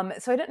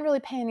 So I didn't really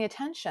pay any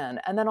attention.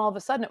 And then all of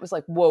a sudden it was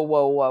like, whoa,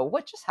 whoa, whoa,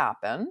 what just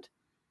happened?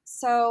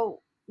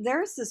 So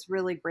there's this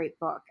really great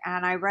book,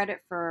 and I read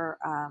it for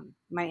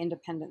my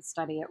independent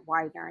study at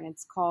Widener, and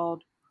it's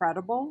called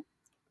Credible: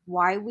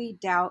 Why We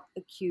Doubt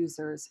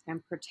Accusers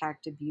and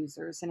Protect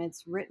Abusers. And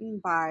it's written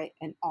by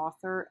an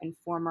author and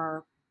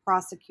former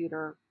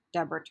prosecutor,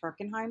 Deborah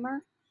Turkenheimer.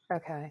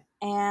 Okay.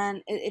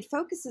 And it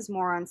focuses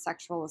more on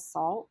sexual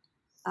assault,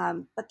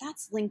 but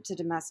that's linked to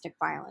domestic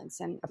violence.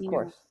 And, Of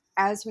course.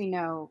 as we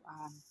know,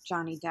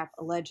 Johnny Depp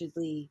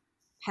allegedly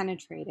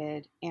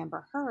penetrated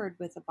Amber Heard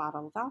with a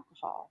bottle of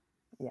alcohol.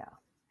 Yeah.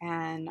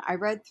 And I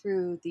read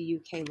through the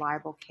UK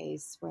libel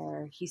case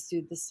where he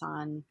sued the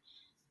Sun,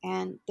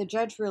 and the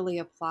judge really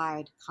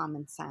applied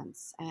common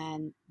sense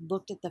and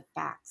looked at the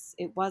facts.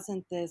 It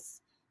wasn't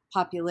this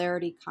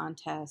popularity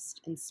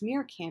contest and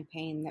smear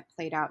campaign that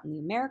played out in the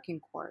American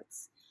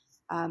courts.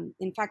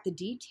 In fact, the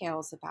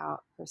details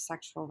about her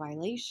sexual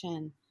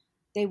violation,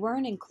 they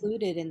weren't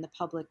included in the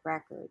public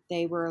record.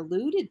 They were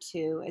alluded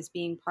to as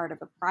being part of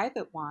a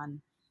private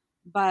one,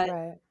 but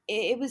Right.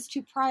 it was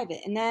too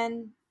private. And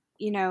then,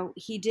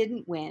 he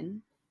didn't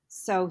win,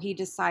 so he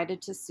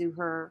decided to sue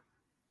her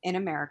in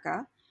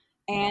America,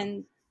 Yeah.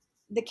 and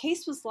the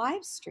case was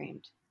live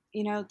streamed.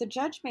 The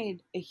judge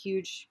made a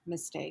huge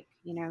mistake.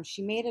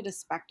 She made it a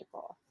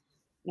spectacle.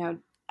 Now,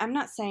 I'm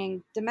not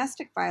saying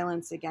domestic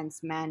violence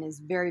against men is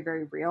very,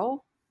 very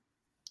real.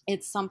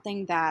 It's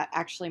something that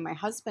actually my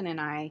husband and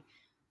I,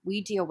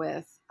 we deal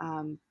with,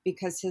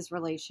 because his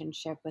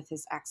relationship with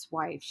his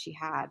ex-wife, she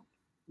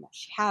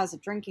has a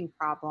drinking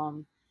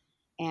problem,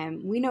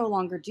 and we no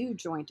longer do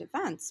joint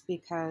events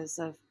because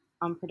of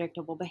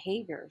unpredictable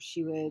behavior.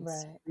 She would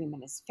Right. scream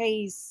in his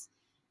face.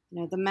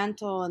 The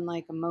mental and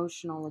like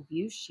emotional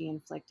abuse she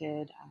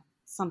inflicted,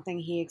 something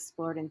he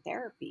explored in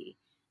therapy.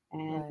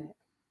 And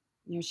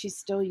Right. she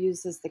still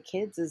uses the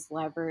kids as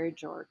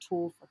leverage or a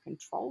tool for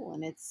control,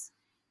 and it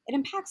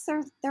impacts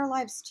their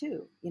lives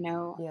too.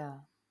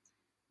 Yeah.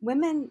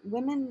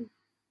 Women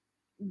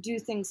do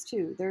things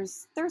too.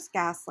 There's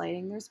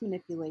gaslighting, there's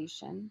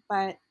manipulation,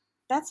 but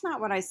that's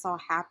not what I saw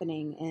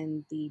happening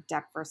in the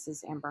Depp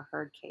versus Amber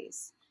Heard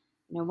case.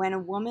 When a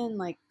woman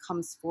like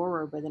comes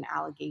forward with an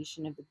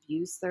allegation of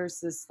abuse, there's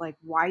this like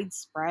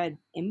widespread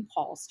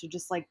impulse to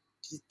just like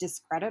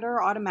discredit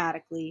her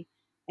automatically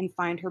and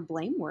find her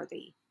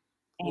blameworthy.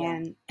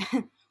 Yeah.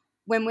 And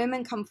when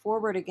women come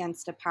forward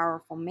against a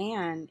powerful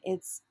man,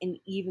 it's an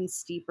even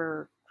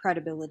steeper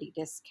credibility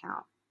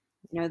discount.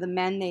 The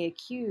men they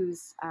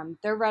accuse,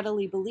 they're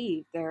readily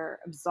believed. They're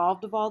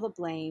absolved of all the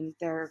blame.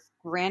 They're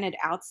granted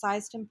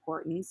outsized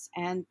importance.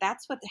 And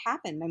that's what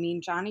happened. I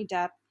mean, Johnny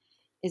Depp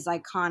is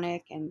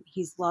iconic and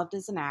he's loved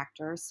as an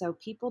actor. So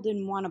people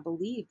didn't want to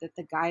believe that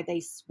the guy they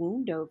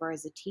swooned over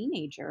as a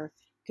teenager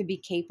could be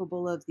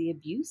capable of the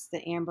abuse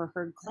that Amber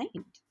Heard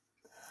claimed.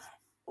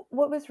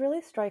 What was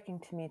really striking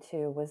to me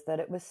too was that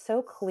it was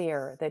so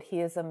clear that he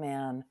is a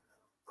man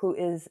who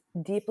is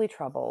deeply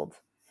troubled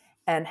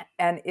and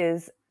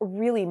is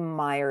really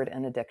mired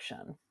in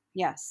addiction.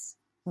 Yes.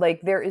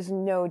 Like there is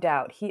no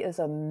doubt he is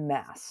a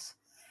mess.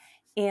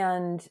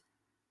 And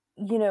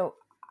you know,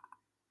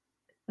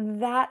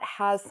 that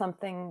has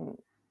something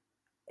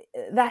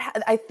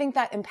that I think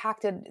that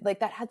impacted, like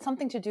that had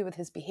something to do with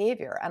his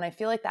behavior, and I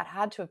feel like that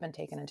had to have been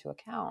taken into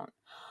account.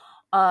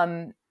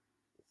 Um,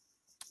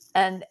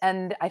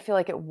 and I feel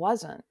like it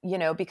wasn't,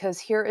 because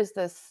here is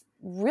this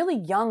really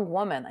young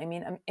woman. I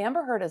mean,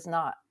 Amber Heard is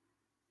not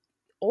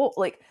old,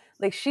 like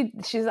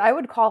she's I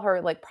would call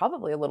her like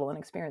probably a little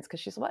inexperienced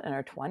because she's what, in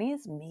her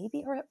 20s,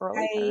 maybe, or early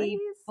I 30s.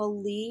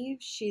 believe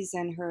she's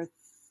in her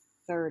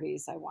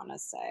 30s, I want to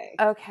say.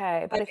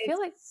 Okay, but But I feel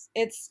like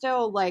it's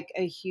still like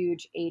a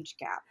huge age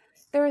gap.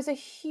 there is a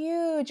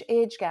huge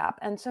age gap,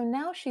 and so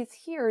now she's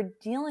here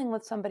dealing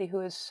with somebody who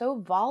is so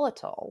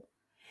volatile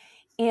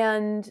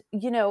and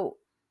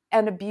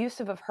and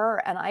abusive of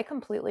her, and I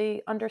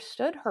completely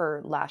understood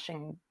her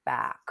lashing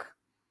back.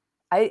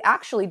 I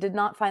actually did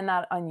not find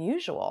that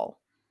unusual.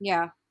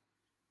 Yeah.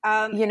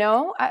 Um,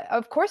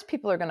 Of course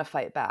people are going to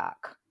fight back.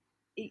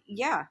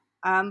 yeah.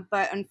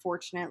 But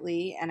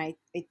unfortunately, and I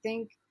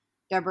think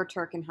Deborah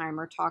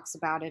Turkenheimer talks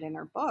about it in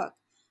her book,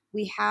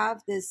 we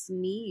have this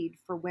need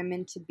for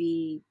women to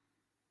be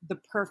the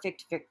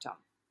perfect victim.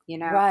 You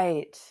know,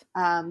 Right.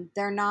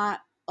 they're not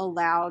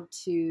allowed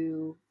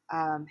to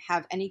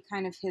have any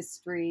kind of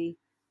history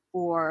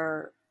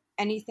or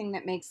anything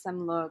that makes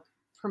them look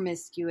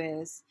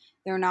promiscuous.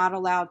 They're not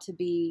allowed to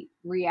be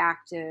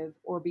reactive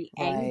or be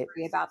Right.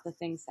 angry about the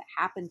things that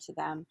happen to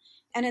them.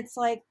 And it's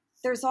like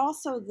there's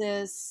also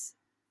this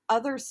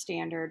other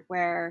standard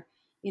where,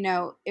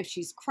 if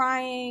she's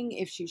crying,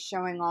 if she's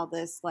showing all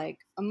this like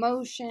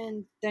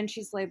emotion, then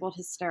she's labeled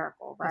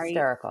hysterical, right?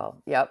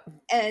 Hysterical. Yep.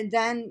 And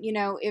then,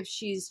 if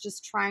she's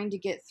just trying to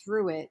get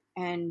through it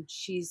and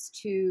she's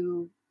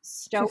too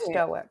Too stoic,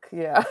 stoic.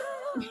 Yeah.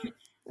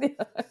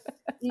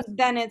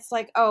 then it's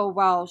like, oh,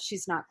 well,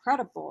 she's not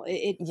credible.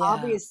 It Yeah.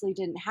 obviously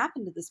didn't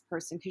happen to this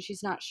person because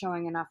she's not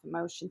showing enough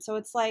emotion. So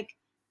it's like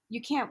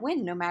you can't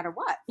win no matter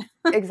what.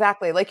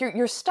 Exactly. Like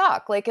you're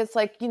stuck. Like it's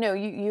like,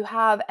 you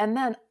have, and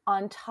then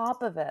on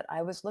top of it,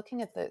 I was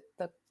looking at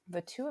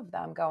the two of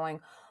them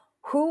going,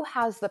 who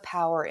has the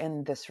power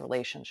in this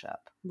relationship?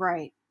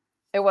 Right.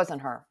 It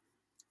wasn't her.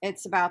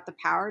 It's about the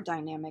power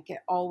dynamic. It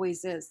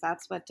always is.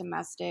 That's what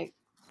domestic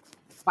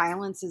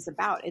violence is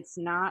about. It's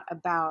not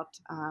about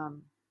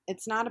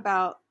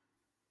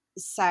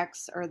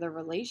sex or the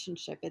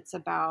relationship. It's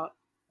about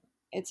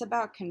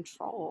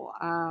control.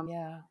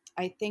 Yeah.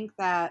 I think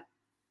that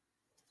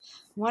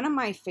one of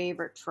my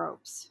favorite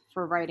tropes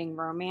for writing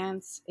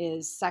romance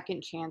is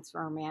second chance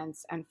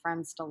romance and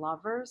friends to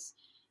lovers.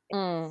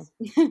 Mm.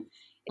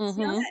 It's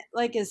not Mm-hmm.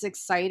 like as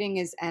exciting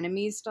as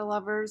enemies to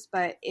lovers,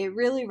 but it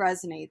really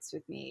resonates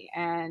with me.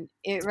 And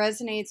it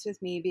resonates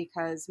with me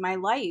because my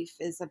life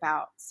is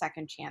about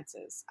second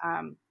chances.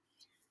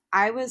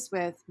 I was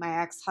with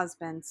my ex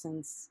husband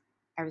since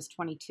I was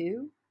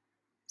 22.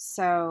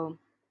 So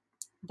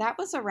that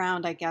was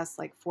around, I guess,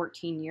 like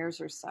 14 years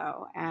or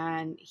so.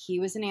 And he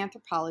was an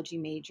anthropology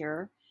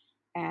major.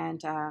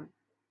 And,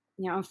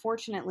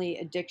 unfortunately,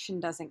 addiction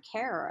doesn't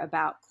care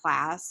about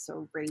class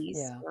or race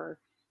Yeah. or,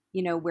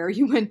 where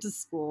you went to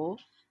school.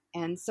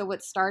 And so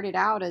what started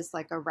out as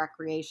like a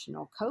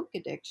recreational Coke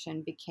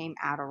addiction became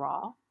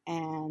Adderall,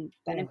 and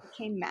then it Ooh.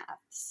 became meth.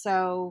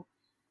 So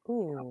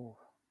Ooh.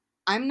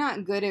 I'm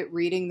not good at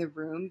reading the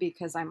room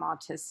because I'm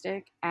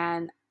autistic,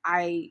 and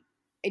I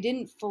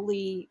didn't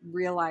fully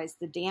realize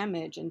the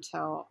damage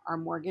until our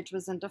mortgage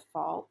was in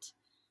default.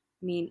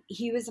 I mean,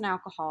 he was an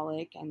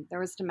alcoholic and there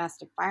was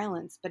domestic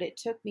violence, but it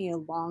took me a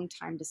long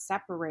time to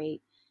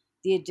separate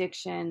the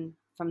addiction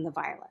from the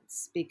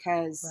violence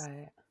because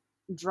Right.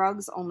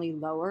 drugs only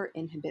lower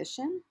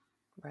inhibition,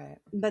 Right.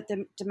 but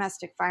the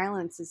domestic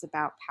violence is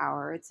about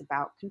power, it's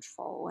about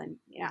control. And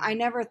I Yeah.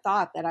 never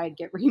thought that I'd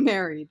get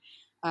remarried.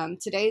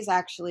 Today's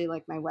actually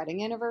like my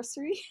wedding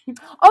anniversary.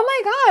 Oh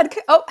my God.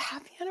 Oh,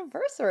 happy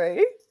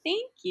anniversary.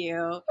 Thank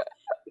you.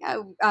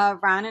 Yeah,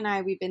 Ron and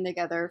I, we've been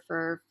together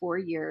for 4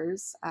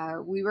 years.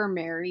 We were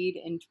married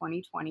in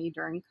 2020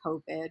 during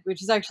COVID,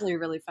 which is actually a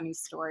really funny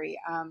story.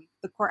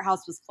 The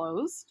courthouse was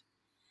closed.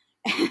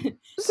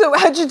 So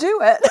how'd you do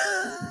it?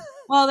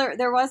 Well,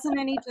 there wasn't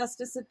any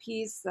justice of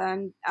peace,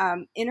 and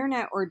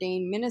internet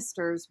ordained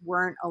ministers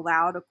weren't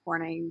allowed,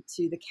 according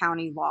to the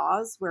county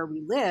laws where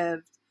we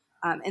lived,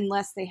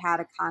 unless they had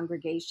a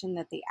congregation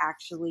that they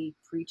actually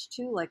preached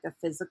to, like a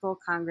physical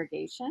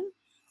congregation.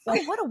 Oh,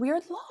 what a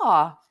weird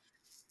law.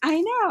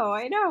 I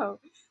know.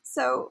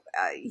 So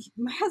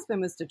my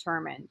husband was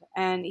determined,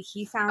 and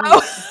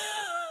Oh.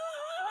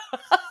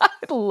 I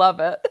love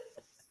it.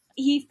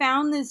 he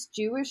found this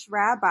Jewish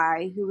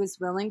rabbi who was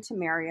willing to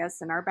marry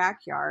us in our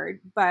backyard,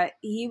 but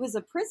he was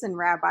a prison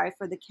rabbi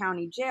for the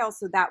county jail,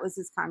 so that was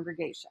his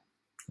congregation.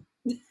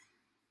 This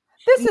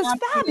is Not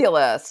even-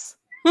 fabulous.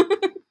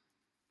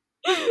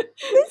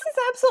 This is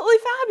absolutely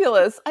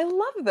fabulous. I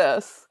love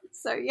this.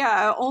 So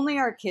yeah, only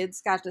our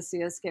kids got to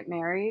see us get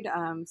married.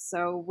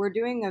 So we're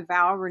doing a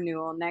vow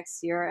renewal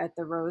next year at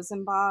the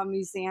Rosenbaum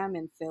Museum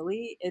in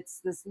Philly.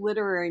 It's this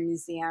literary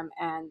museum,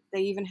 and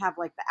they even have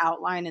like the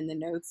outline and the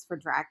notes for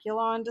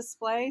Dracula on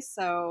display.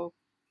 So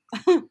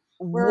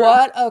we're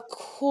What a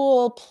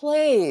cool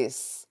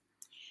place.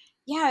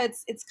 yeah,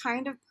 it's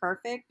kind of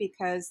perfect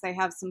because they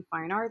have some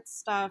fine arts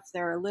stuff.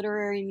 They're a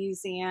literary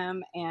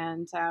museum,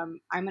 and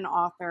I'm an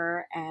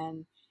author,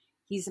 and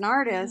he's an Yeah,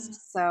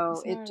 artist,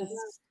 so he's an it artist.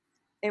 just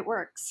it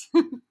works.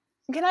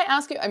 Can I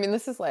ask you? I mean,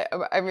 this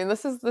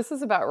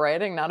is about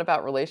writing, not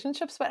about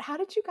relationships. But how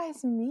did you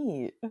guys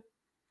meet?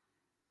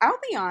 I'll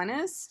be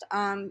honest.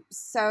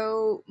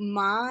 So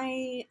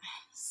my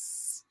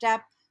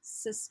step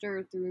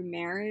sister through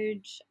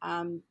marriage,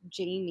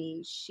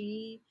 Jamie,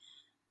 she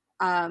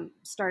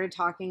started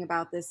talking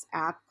about this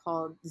app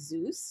called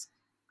Zeus.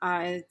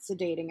 It's a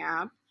dating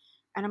app.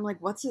 And I'm like,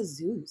 what's a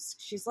Zeus?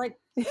 She's like,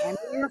 hand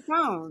me your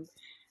phone.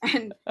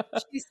 And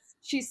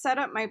she set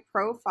up my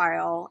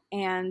profile.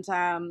 And,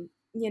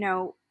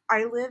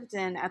 I lived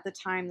in, at the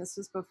time, this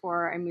was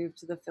before I moved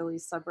to the Philly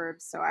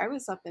suburbs. So I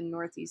was up in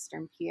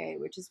northeastern PA,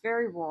 which is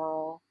very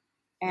rural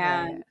Right.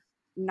 and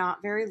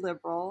not very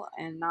liberal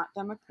and not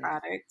Yeah.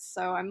 democratic.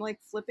 So I'm like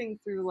flipping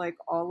through like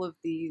all of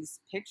these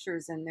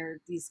pictures, and they're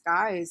these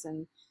guys,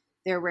 and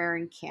they're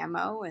wearing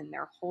camo and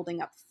they're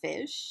holding up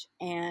fish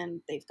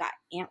and they've got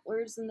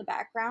antlers in the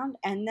background.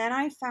 And then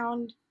I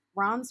found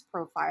Ron's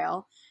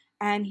profile,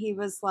 and he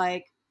was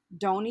like,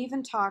 don't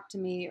even talk to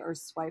me or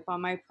swipe on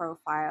my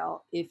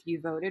profile if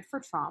you voted for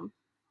Trump.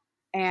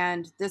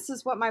 And this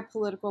is what my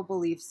political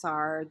beliefs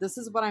are. This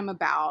is what I'm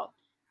about.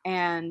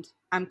 And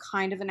I'm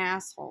kind of an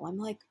asshole. I'm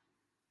like,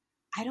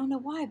 I don't know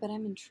why, but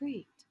I'm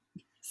intrigued.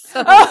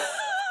 So,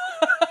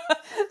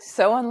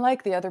 So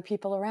unlike the other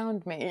people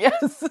around me.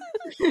 Yes.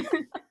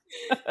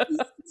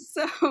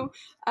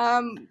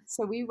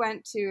 so we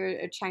went to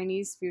a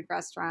Chinese food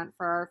restaurant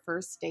for our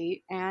first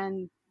date,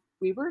 and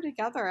we were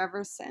together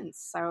ever since.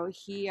 So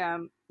he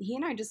and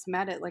I just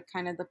met at like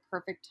kind of the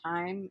perfect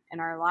time in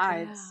our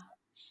lives.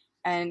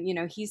 Yeah.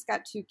 And he's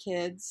got two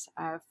kids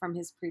from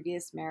his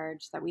previous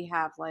marriage that we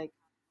have like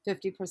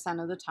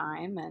 50% of the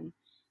time. And,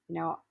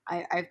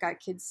 I've got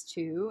kids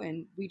too.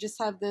 And we just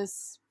have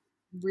this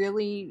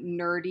really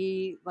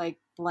nerdy, like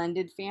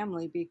blended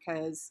family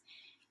because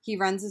he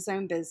runs his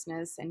own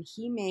business and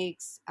he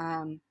makes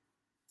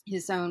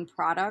his own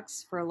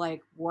products for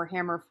like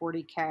Warhammer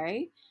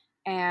 40K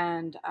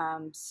and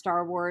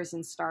Star Wars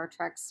and Star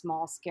Trek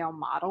small scale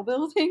model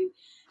building.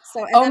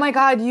 So, and Oh then my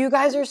God, you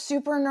guys are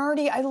super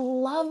nerdy. I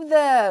love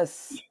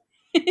this.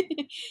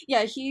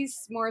 yeah,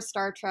 he's more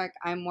Star Trek.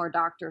 I'm more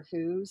Doctor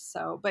Who.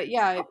 So, but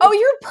yeah, Oh,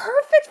 you're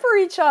perfect for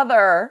each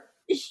other.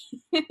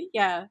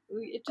 yeah,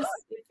 it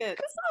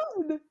fits.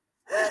 God.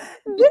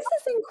 This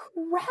is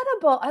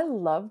incredible. I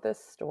love this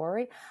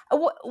story.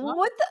 What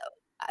the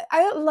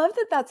I love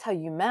that that's how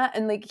you met,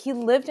 and like he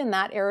lived in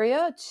that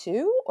area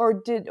too, or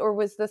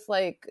was this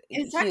like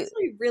It's he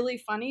actually really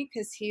funny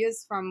because he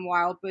is from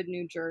Wildwood,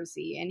 New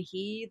Jersey, and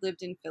he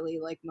lived in Philly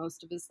like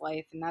most of his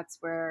life, and that's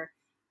where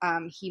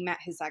he met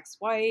his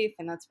ex-wife,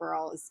 and that's where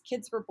all his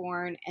kids were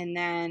born. And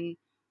then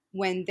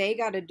when they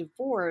got a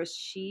divorce,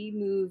 she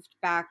moved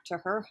back to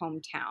her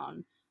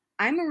hometown.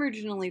 I'm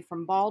originally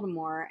from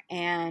Baltimore,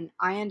 and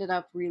I ended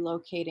up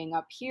relocating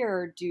up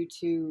here due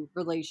to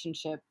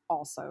relationship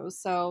also.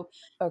 So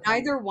okay,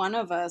 neither one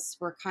of us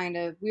were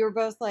we were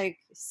both like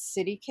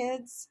city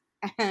kids.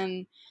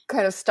 And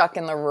kind of stuck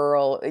in the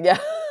rural, yeah.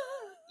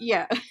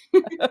 yeah,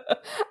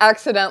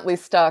 Accidentally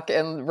stuck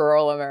in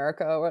rural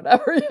America or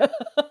whatever.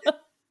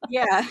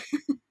 Yeah.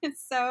 yeah.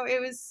 So it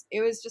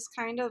was just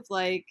kind of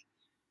like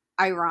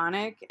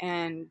ironic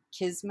and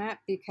kismet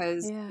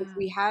because if Yeah.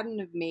 we hadn't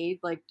have made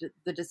like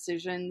the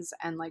decisions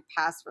and like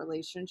past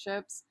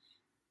relationships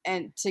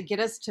and to get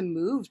us to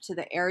move to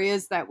the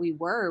areas that we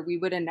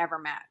would have never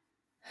met.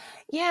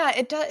 Yeah,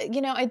 it does.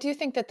 I do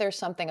think that there's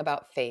something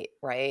about fate,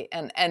 right?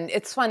 And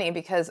it's funny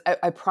because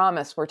I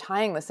promise we're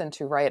tying this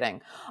into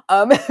writing,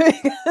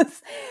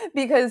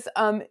 because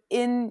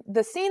in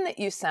the scene that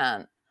you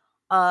sent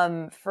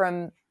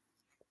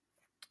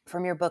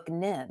from your book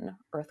Nin,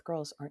 Earth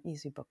Girls Aren't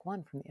Easy, Book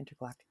One from the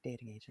Intergalactic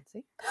Dating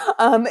Agency,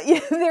 yeah,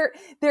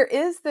 there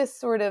is this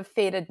sort of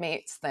fated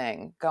mates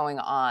thing going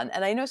on,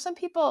 and I know some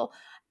people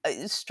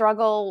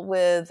struggle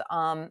with.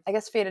 I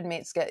guess fated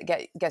mates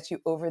gets you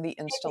over the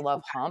insta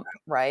love hump,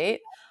 right?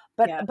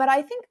 But Yeah. but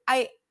I think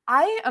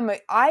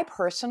I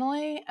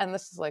personally, and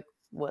this is like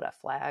what I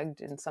flagged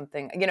in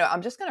something.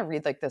 I'm just going to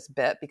read like this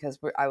bit because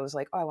I was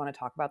like, oh, I want to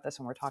talk about this,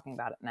 and we're talking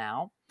about it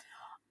now.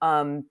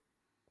 Um,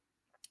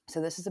 so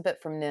this is a bit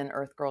from Nin,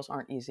 Earth Girls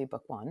Aren't Easy,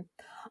 Book One.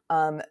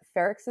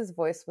 Ferrex's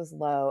voice was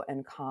low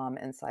and calm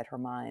inside her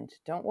mind.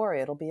 Don't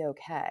worry, it'll be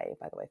okay.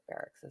 By the way,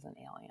 Ferrex is an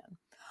alien.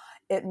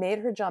 It made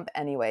her jump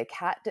anyway.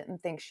 Kat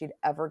didn't think she'd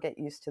ever get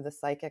used to the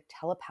psychic,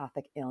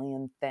 telepathic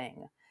alien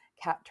thing.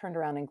 Kat turned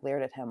around and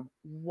glared at him.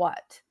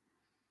 What?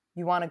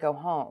 You want to go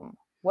home?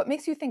 What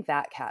makes you think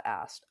that? Kat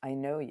asked. I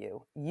know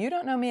you. You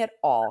don't know me at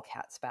all,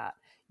 Kat spat.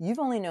 You've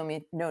only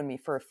known me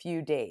for a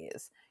few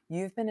days.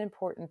 You've been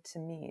important to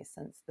me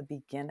since the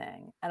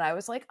beginning. And I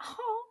was like,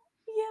 oh,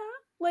 yeah.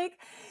 Like,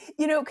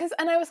 because,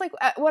 and I was like,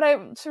 what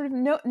I sort of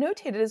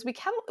notated is we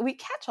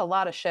catch a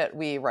lot of shit.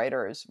 We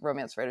writers,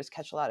 romance writers,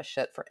 catch a lot of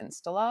shit for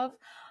insta love.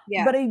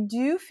 Yeah. But I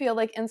do feel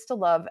like insta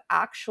love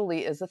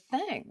actually is a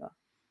thing.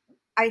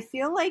 I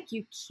feel like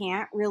you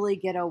can't really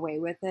get away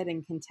with it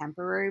in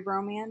contemporary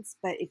romance,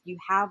 but if you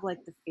have like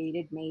the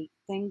fated mate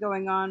thing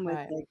going on with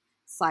Right. like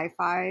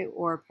sci-fi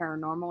or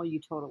paranormal, you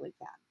totally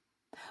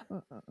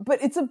can.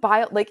 But it's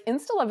like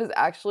insta love is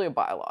actually a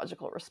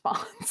biological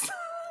response.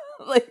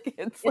 Like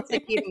it's It's like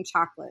like eating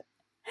chocolate.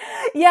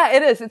 yeah,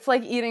 it is. It's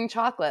like eating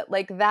chocolate.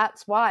 Like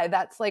that's why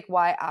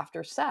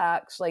after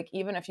sex, like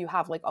even if you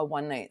have like a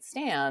one night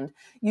stand,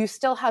 you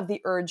still have the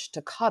urge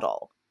to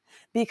cuddle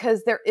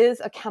because there is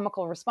a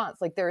chemical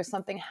response. Like there is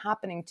something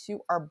happening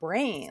to our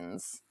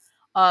brains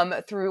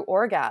through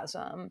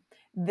orgasm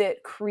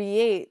that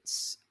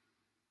creates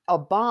a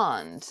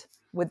bond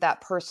with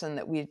that person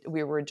that we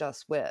were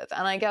just with.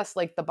 And I guess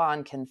like the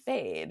bond can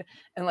fade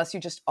unless you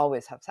just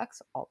always have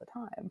sex all the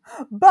time.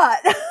 But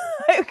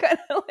I kind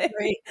of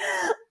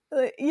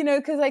Right.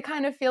 because I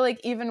kind of feel like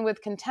even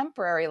with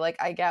contemporary, like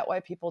I get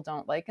why people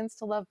don't like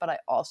insta love, but I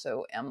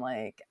also am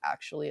like,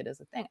 actually, it is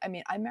a thing. I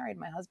mean, I married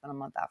my husband a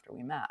month after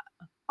we met.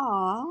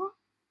 Aw.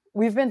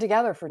 We've been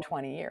together for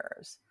 20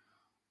 years,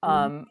 Oh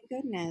my um,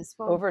 goodness.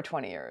 Well, over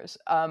 20 years.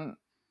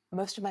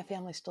 Most of my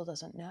family still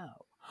doesn't know.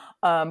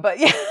 But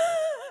yeah,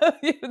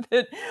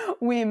 that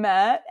we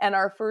met and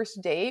our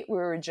first date, we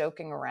were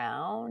joking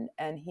around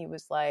and he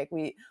was like,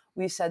 we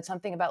said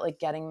something about like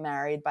getting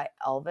married by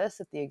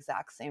Elvis at the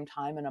exact same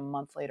time. And a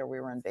month later we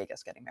were in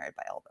Vegas getting married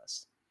by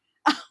Elvis.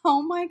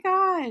 oh my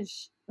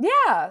gosh.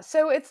 Yeah.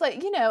 So it's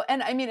like,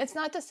 and I mean, it's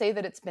not to say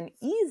that it's been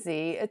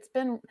easy.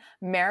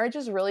 Marriage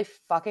is really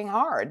fucking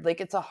hard.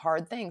 Like it's a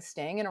hard thing.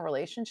 Staying in a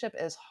relationship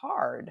is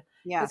hard.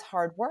 Yeah. It's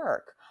hard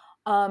work.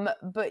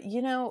 But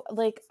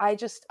like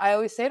I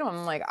always say to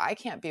him, like, I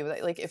can't be with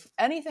it. Like if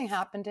anything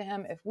happened to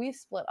him, if we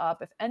split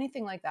up, if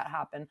anything like that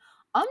happened,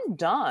 I'm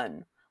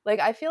done.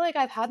 Like I feel like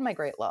I've had my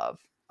great love.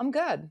 I'm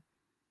good.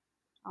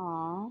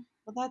 Aw.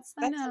 Well, I that's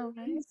know,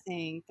 right?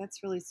 amazing.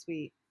 That's really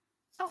sweet.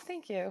 Oh,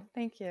 thank you.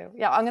 Thank you.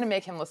 Yeah, I'm gonna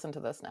make him listen to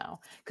this now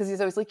because he's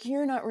always like,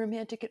 "You're not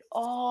romantic at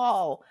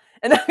all."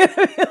 And I'm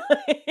gonna be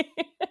like,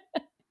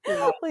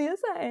 Yeah. well, yes,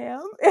 I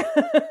am.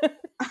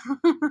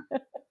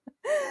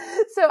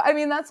 So, I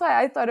mean, that's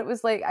why I thought it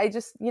was like, I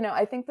just,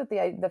 I think that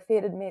the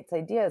fated mates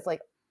idea is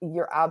like,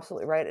 you're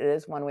absolutely right. It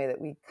is one way that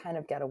we kind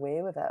of get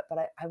away with it.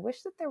 But I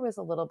wish that there was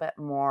a little bit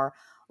more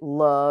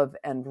love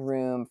and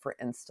room for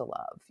insta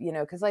love,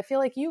 because I feel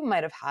like you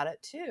might have had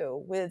it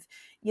too with,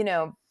 you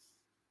know,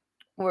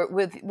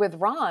 with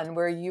Ron,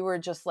 where you were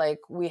just like,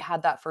 we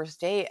had that first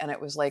date and it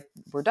was like,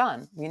 we're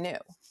done. We knew.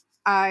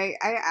 I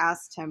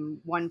asked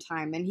him one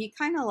time, and he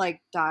kind of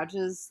like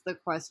dodges the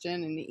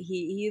question, and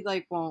he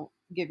like won't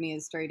give me a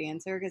straight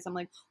answer because I'm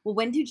like, well,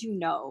 when did you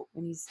know?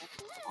 And he's like,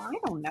 well,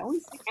 I don't know.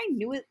 He's like, I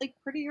knew it like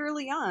pretty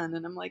early on,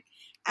 and I'm like,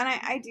 and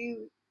I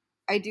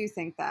do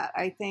think that.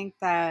 I think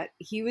that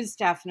he was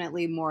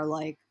definitely more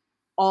like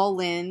all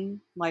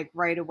in like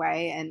right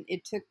away, and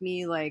it took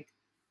me like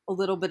a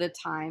little bit of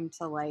time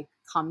to like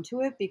come to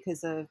it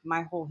because of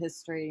my whole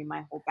history,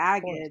 my whole Of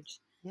course. baggage.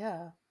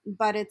 Yeah.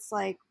 But it's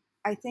like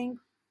I think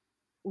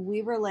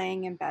we were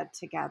laying in bed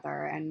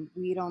together, and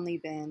we'd only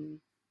been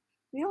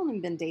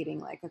dating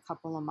like a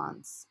couple of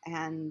months,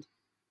 and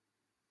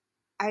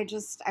I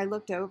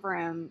looked over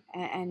him,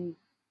 and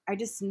I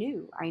just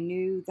knew. I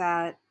knew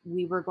that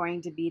we were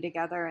going to be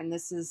together, and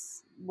this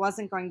is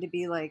wasn't going to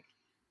be like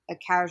a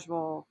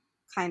casual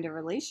kind of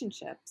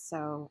relationship.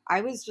 So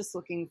I was just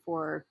looking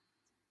for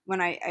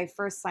when I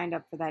first signed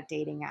up for that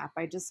dating app,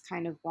 I just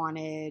kind of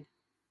wanted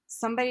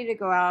somebody to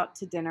go out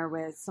to dinner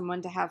with,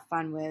 someone to have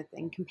fun with,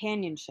 and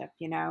companionship,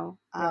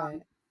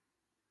 Right.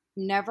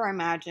 never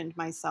imagined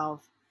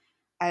myself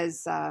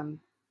as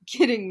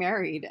getting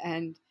married.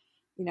 And,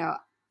 you know,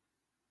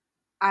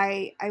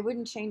 I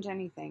wouldn't change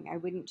anything. I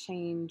wouldn't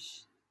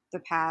change the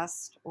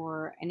past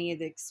or any of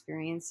the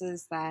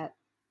experiences that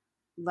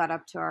led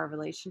up to our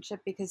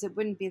relationship because it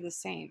wouldn't be the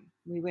same.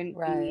 We wouldn't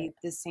Right. be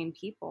the same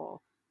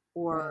people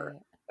or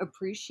Right.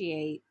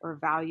 appreciate or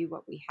value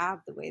what we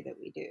have the way that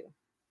we do.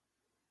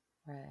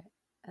 Right.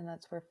 And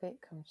that's where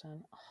fate comes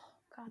in. Oh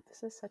God,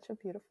 this is such a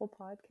beautiful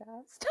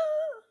podcast.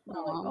 I'm like,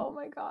 Aw. oh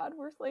my God,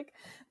 we're like,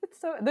 it's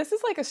so. This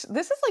is like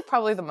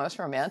probably the most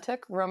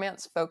romantic,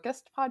 romance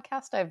focused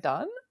podcast I've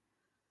done.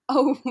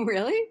 Oh,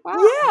 really? Wow.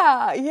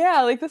 Yeah,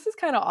 yeah, like this is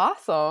kind of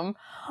awesome.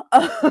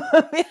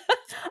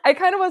 I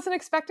kind of wasn't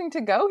expecting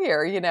to go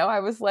here. I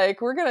was like,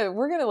 we're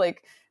gonna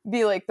like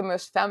be like the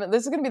most feminine.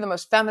 This is gonna be the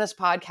most feminist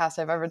podcast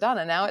I've ever done,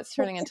 and now it's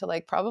turning into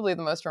like probably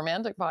the most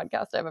romantic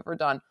podcast I've ever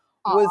done.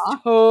 Was Aw.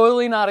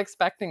 totally not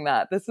expecting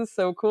that. This is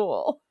so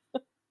cool.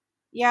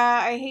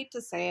 Yeah, I hate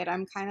to say it.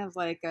 I'm kind of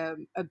like a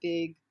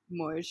big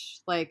mush,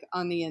 like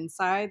on the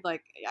inside.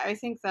 Like, I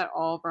think that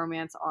all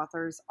romance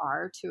authors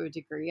are to a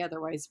degree.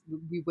 Otherwise,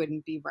 we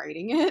wouldn't be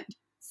writing it.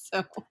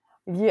 So,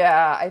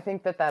 Yeah, I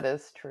think that that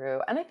is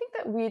true, and I think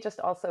that we just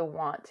also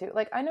want to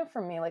like. I know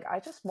for me, like I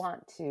just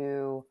want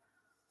to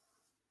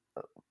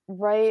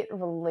write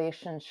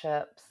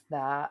relationships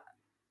that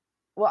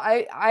well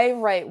I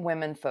write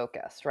women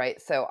focused,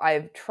 right? So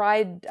I've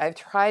tried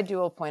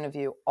dual point of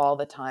view all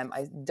the time.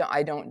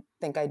 I don't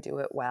think I do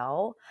it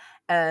well,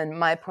 and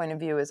my point of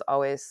view is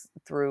always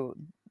through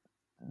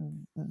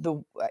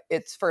the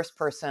it's first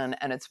person,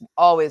 and it's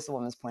always the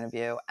woman's point of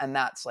view, and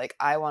that's like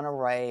I want to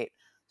write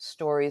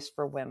stories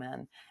for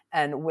women,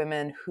 and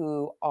women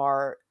who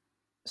are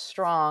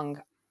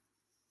strong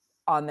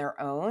on their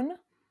own,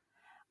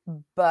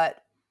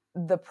 but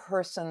the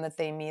person that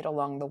they meet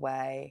along the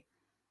way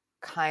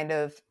kind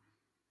of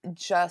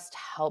just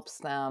helps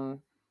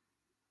them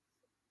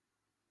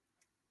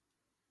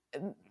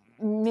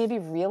maybe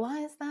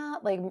realize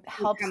that, like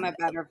helps become a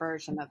better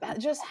version of just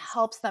themselves.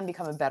 helps them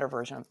become a better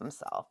version of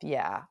themselves.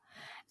 Yeah.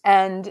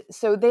 And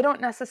so they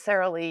don't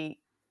necessarily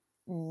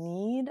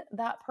need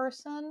that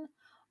person,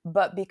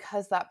 but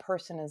because that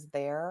person is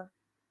there,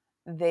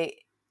 they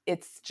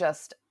it's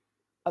just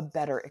a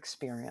better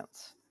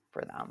experience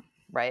for them,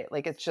 right?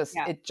 Like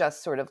Yeah. it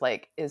just sort of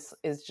like is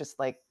just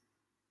like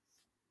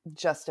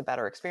just a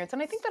better experience.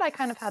 And I think that I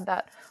kind of had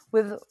that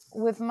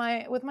with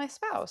my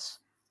spouse.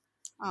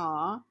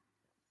 Aw.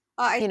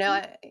 You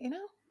know, you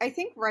know. I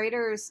think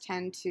writers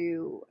tend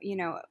to,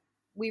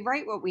 we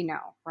write what we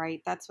know,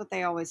 right? That's what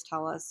they always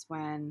tell us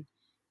when,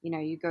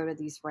 you go to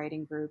these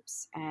writing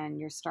groups and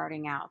you're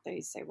starting out.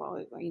 They say, well,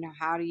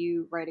 how do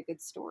you write a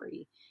good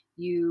story?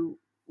 You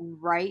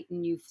write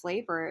and you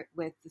flavor it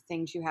with the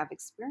things you have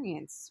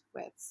experience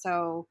with.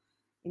 So,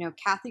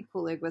 Kathy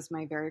Coolidge was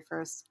my very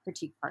first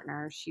critique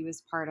partner. She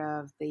was part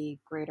of the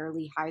Greater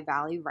Lehigh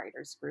Valley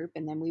Writers Group,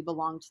 and then we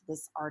belonged to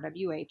this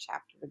RWA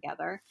chapter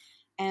together.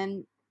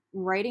 And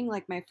writing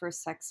like my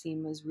first sex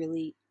scene was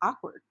really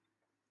awkward.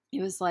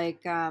 It was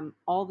like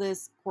all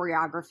this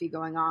choreography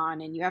going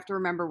on, and you have to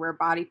remember where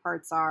body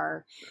parts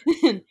are,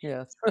 and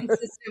Yes.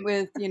 consistent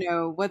with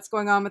what's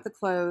going on with the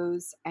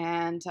clothes.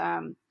 And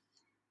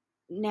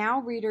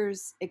now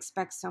readers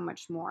expect so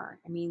much more.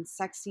 I mean,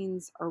 sex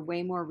scenes are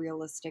way more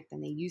realistic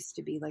than they used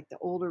to be. Like the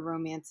older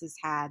romances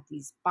had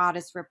these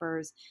bodice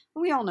rippers,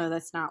 and we all know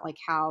that's not like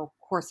how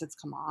corsets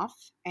come off.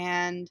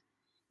 And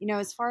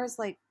as far as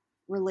like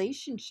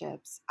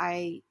relationships,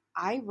 I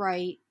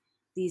write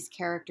these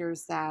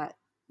characters that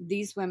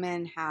these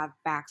women have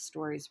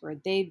backstories where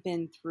they've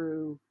been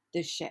through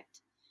the shit.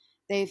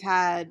 They've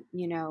had,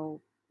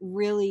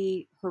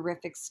 really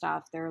horrific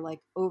stuff. They're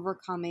like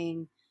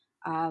overcoming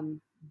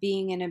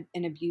being in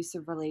an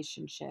abusive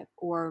relationship,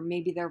 or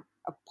maybe their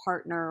a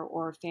partner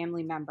or a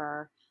family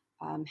member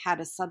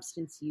had a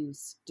substance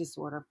use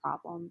disorder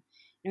problem.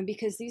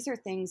 Because these are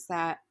things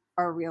that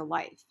are real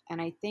life, and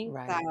I think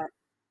that Right.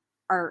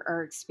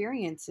 our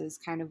experiences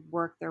kind of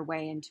work their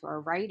way into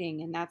our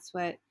writing, and that's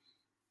what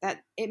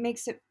that it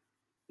makes it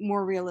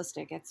more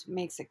realistic. It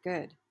makes it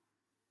good.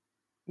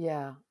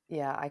 Yeah.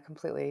 Yeah, I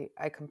completely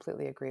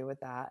agree with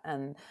that.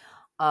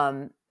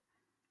 Um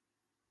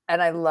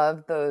and I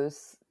love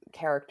those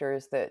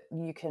characters that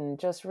you can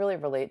just really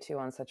relate to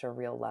on such a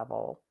real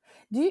level.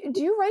 Do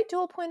you write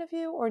dual point of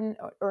view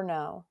or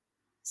no?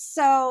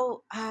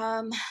 So,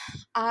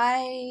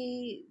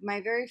 I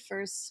my very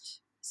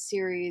first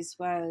series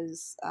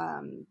was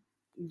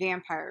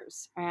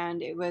vampires,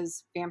 and it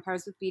was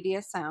vampires with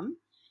BDSM,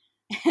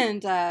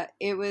 and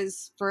it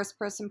was first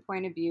person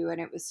point of view,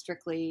 and it was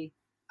strictly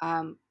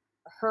um,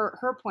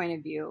 her point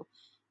of view.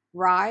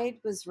 Ride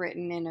was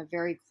written in a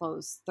very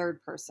close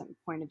third person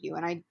point of view,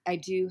 and I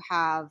do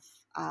have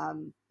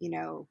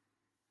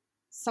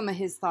some of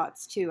his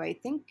thoughts too. I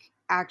think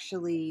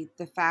actually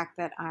the fact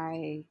that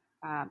I'm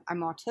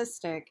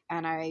autistic,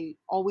 and I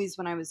always,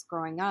 when I was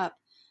growing up,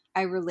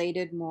 I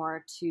related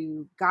more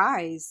to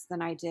guys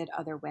than I did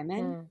other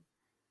women. Mm,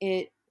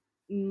 It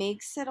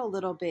makes it a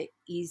little bit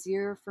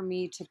easier for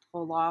me to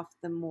pull off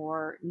the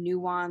more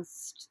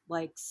nuanced,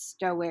 like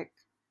stoic.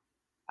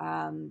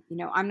 I'm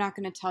not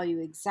going to tell you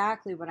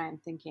exactly what I'm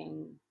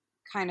thinking,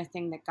 kind of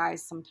thing that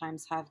guys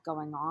sometimes have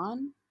going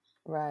on.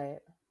 right.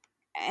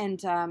 And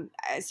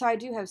so I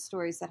do have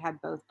stories that have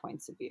both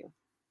points of view.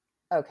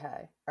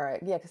 Okay. All right.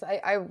 Yeah, because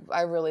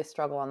I really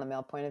struggle on the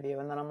male point of view,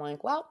 and then I'm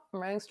like, well,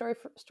 I'm writing stories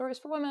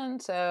for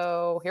women,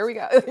 so here we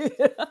go.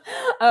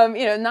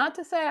 Not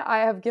to say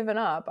I have given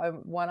up.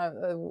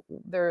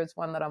 There is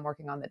one that I'm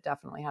working on that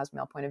definitely has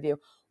male point of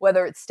view.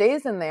 Whether it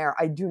stays in there,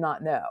 I do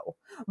not know,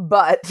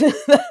 but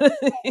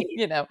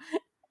you know,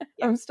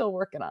 Yeah. I'm still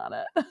working on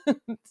it.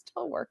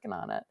 Still working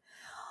on it.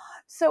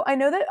 So I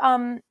know that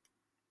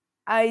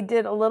I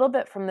did a little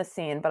bit from the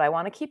scene, but I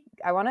want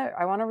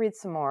to read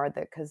some more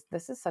that because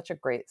this is such a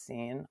great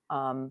scene.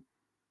 And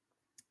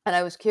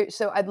I was curious.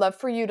 So I'd love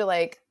for you to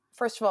like.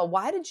 First of all,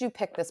 why did you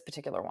pick this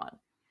particular one?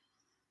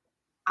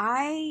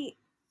 I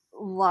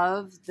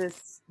love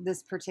this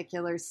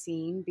particular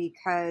scene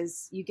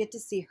because you get to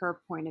see her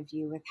point of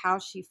view with how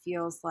she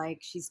feels like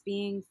she's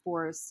being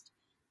forced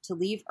to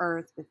leave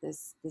Earth with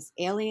this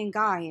alien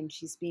guy, and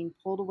she's being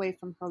pulled away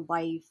from her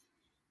life.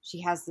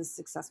 She has this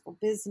successful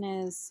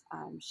business.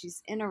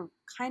 She's in a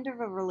kind of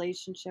a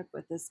relationship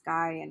with this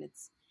guy, and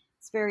it's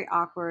very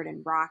awkward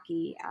and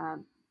rocky.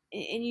 And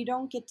you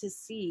don't get to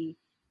see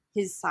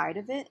his side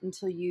of it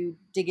until you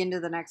dig into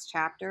the next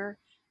chapter,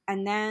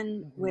 and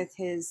then Mhm. with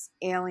his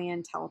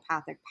alien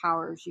telepathic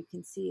powers, you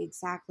can see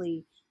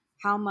exactly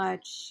how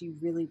much she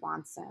really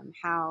wants him,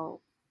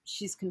 how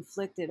she's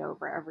conflicted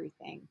over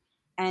everything.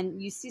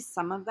 And you see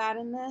some of that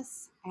in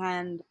this.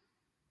 And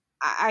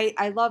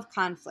I love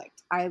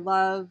conflict. I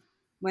love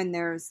when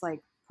there's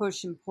like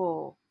push and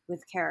pull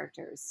with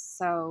characters.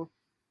 So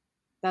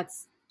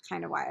that's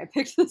kind of why I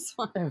picked this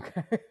one.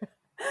 Okay.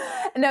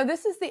 Now,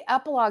 this is the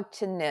epilogue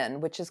to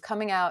Nin, which is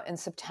coming out in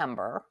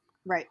September.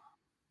 Right.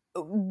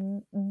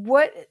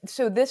 What?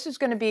 So this is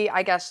going to be,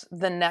 I guess,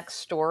 the next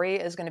story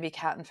is going to be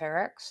Cat and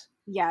Ferrex.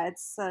 Yeah,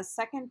 it's the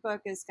second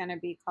book is going to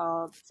be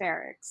called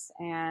Ferrex,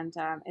 and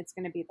it's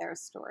going to be their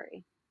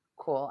story.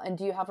 Cool. And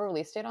do you have a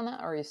release date on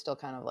that, or are you still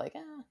kind of like,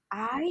 not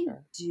I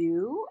sure?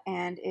 do,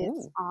 and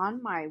it's Ooh.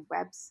 on my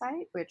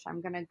website, which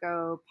I'm gonna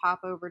go pop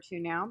over to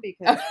now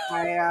because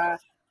I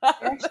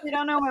actually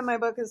don't know when my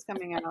book is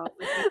coming out.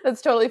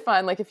 That's totally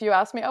fine. Like if you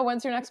ask me, "Oh,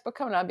 when's your next book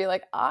coming?" I'd be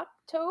like,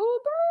 "October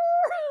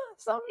It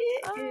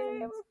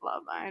sometime." is,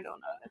 love. I don't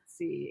know. Let's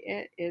see.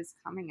 It is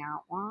coming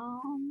out.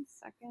 One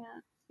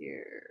second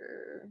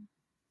here.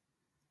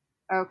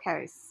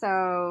 Okay,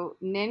 so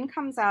Nin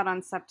comes out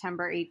on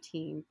September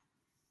 18th.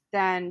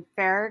 Then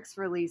Ferrex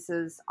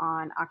releases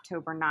on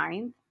October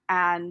 9th.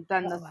 And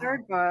then Oh the wow.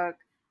 third book,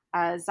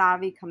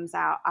 Zavi, comes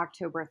out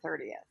October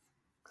 30th.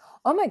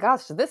 Oh my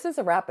gosh, so this is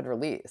a rapid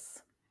release.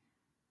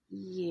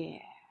 Yeah.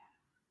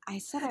 I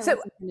said I So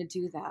wasn't going to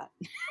do that.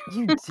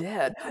 you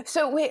did.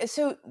 So wait,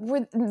 so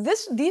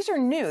these are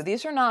new.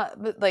 These are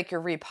not like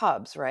your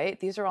repubs, right?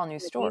 These are all new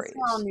These are all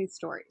stories. new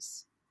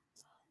stories.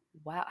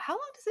 Wow. How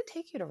long does it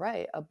take you to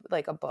write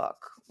a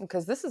book?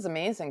 Because this is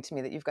amazing to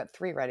me that you've got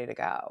 3 ready to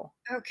go.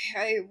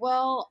 Okay,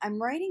 well, I'm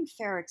writing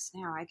Ferrex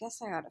now. I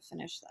guess I ought to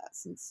finish that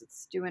since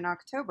it's due in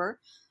October.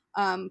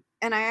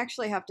 And I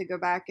actually have to go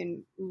back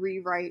and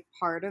rewrite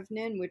part of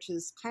Nin, which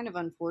is kind of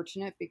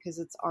unfortunate because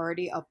it's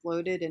already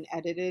uploaded and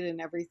edited and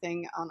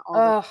everything on all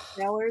the Ugh,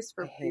 retailers I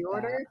for hate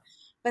that. pre-order.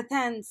 But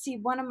then, see,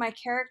 one of my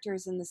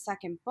characters in the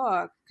second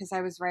book, because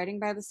I was writing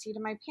by the seat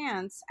of my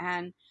pants,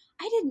 and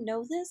I didn't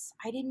know this.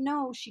 I didn't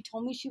know. She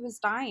told me she was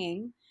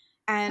dying,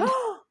 and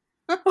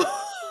and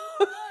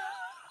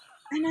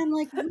I'm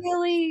like,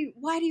 really?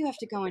 Why do you have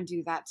to go and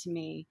do that to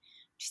me?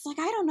 She's like,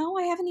 I don't know.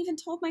 I haven't even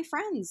told my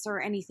friends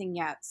or anything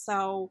yet.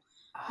 So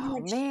I'm Oh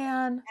like,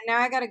 man. and now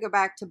I got to go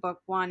back to book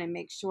one and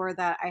make sure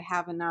that I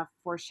have enough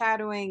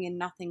foreshadowing and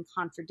nothing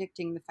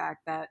contradicting the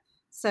fact that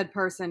said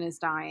person is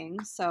dying.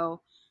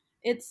 So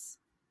it's,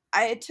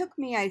 it took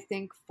me, I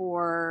think,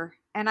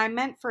 and I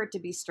meant for it to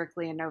be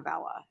strictly a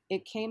novella.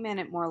 It came in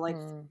at more like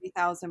Mm,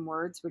 40,000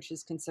 words, which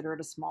is considered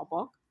a small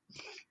book.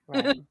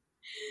 right.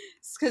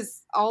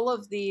 Because all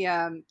of the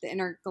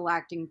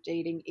intergalactic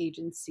dating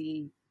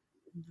agency,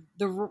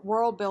 the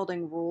world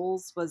building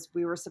rules was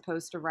we were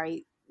supposed to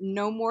write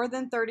no more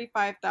than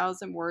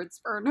 35,000 words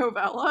for a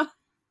novella.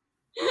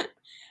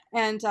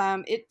 And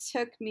it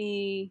took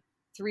me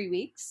 3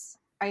 weeks,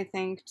 I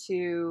think,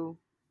 to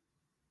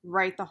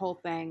write the whole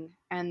thing.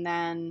 And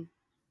then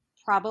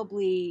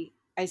probably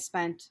I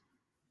spent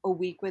a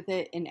week with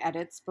it in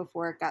edits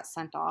before it got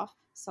sent off.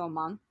 So a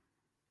month.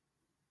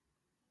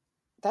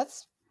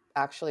 That's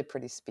actually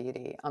pretty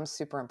speedy. I'm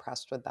super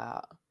impressed with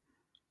that.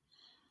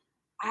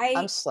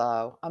 I'm I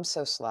slow. I'm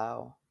so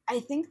slow. I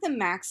think the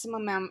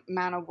maximum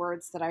amount of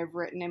words that I've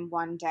written in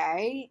one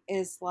day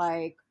is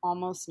like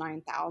almost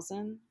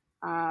 9,000.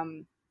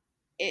 Um,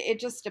 it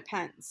just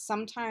depends. Yeah.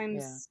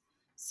 Sometimes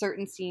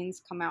certain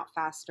scenes come out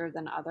faster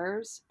than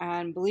others.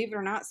 And believe it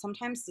or not,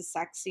 sometimes the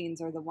sex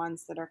scenes are the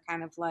ones that are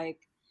kind of like,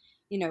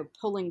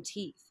 pulling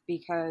teeth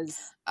because,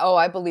 Oh,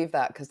 I believe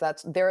that because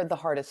they're the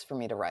hardest for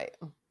me to write.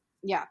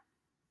 yeah,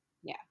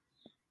 yeah.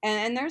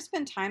 And there's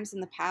been times in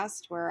the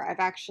past where I've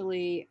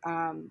actually,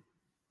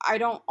 I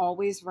don't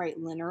always write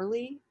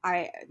linearly.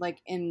 I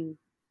like in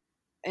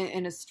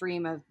a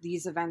stream of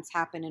these events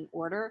happen in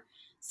order.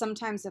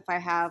 Sometimes if I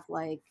have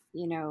like,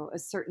 a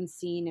certain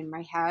scene in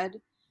my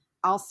head,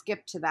 I'll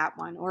skip to that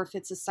one. Or if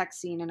it's a sex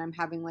scene and I'm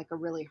having like a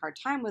really hard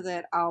time with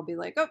it, I'll be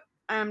like, oh,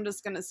 I'm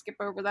just going to skip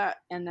over that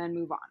and then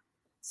move on.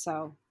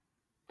 So,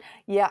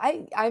 Yeah,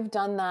 I've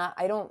done that.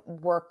 I don't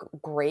work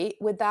great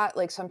with that.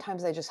 Like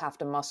sometimes I just have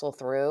to muscle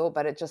through,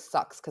 but it just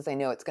sucks because I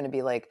know it's going to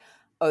be like,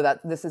 oh, that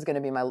this is going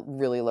to be my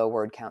really low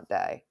word count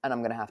day, and I'm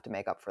going to have to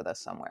make up for this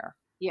somewhere.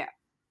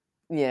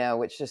 yeah.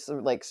 Which just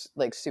like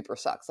super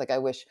sucks. Like I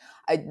wish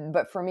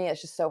but for me,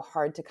 it's just so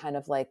hard to kind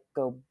of like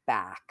go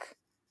back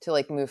to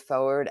like move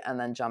forward and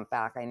then jump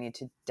back. I need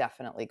to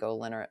definitely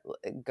go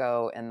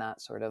in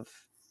that sort of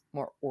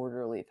more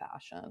orderly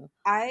fashion.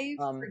 I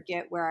Um,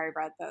 forget where I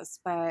read this,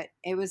 but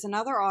it was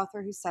another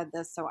author who said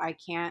this, so I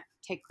can't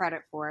take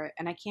credit for it.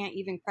 And I can't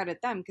even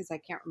credit them because I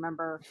can't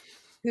remember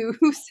who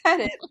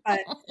said it. But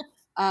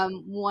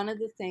one of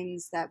the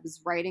things that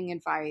was writing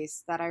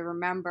advice that I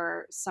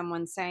remember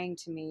someone saying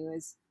to me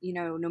was,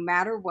 no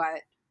matter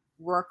what,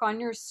 work on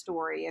your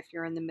story. If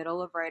you're in the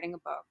middle of writing a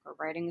book or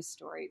writing a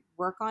story,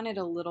 work on it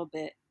a little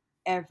bit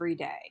every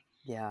day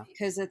yeah,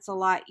 because it's a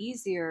lot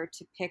easier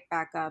to pick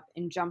back up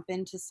and jump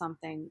into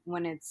something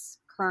when it's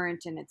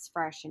current and it's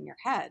fresh in your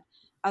head.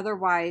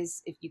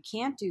 Otherwise, if you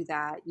can't do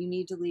that, you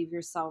need to leave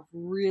yourself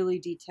really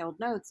detailed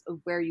notes of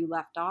where you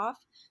left off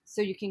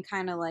so you can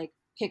kind of like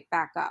pick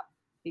back up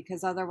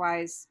because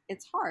otherwise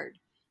it's hard.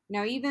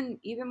 Now, even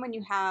when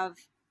you have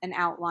an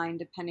outline,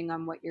 depending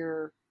on what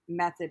your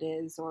method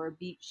is or a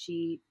beat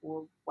sheet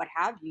or what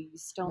have you, you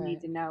still need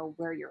right. to know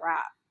where you're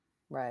at.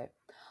 Right.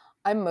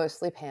 I'm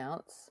mostly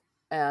pants.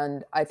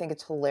 And I think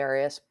it's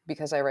hilarious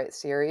because I write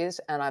series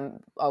and I'm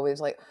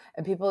always like,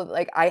 and people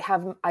like,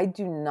 I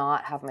do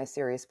not have my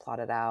series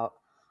plotted out.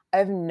 I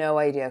have no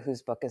idea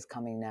whose book is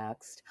coming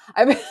next.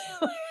 I mean,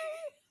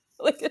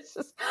 like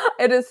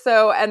it is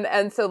so,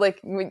 and so like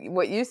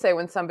what you say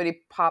when somebody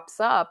pops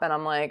up and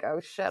I'm like,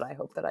 oh shit, I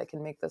hope that I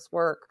can make this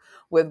work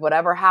with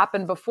whatever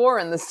happened before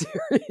in the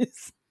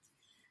series.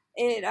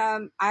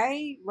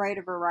 I write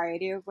a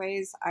variety of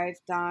ways. I've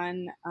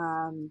done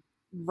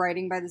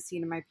writing by the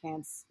seat of my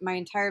pants. My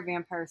entire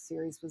vampire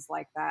series was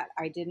like that.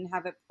 I didn't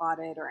have it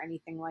plotted or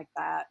anything like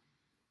that.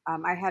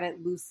 I had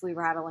it loosely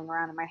rattling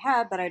around in my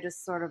head, but I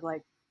just sort of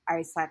like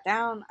I sat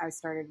down, I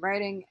started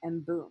writing,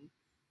 and boom.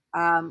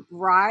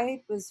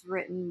 Ride was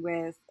written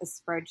with a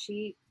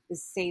spreadsheet,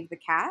 is Save the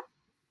Cat,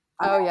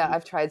 Oh yeah,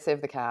 I've tried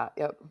Save the Cat.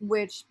 Yep.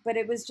 but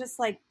it was just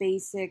like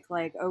basic,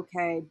 like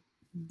okay,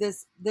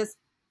 this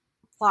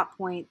plot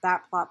point,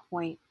 that plot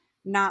point,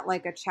 not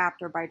like a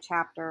chapter by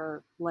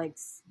chapter, like,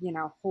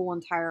 whole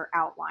entire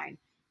outline.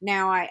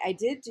 Now, I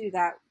did do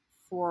that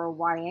for a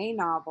YA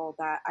novel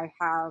that I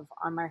have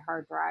on my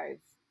hard drive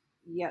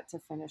yet to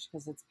finish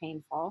because it's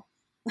painful.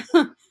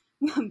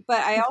 But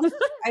I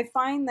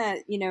find that,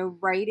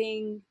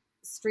 writing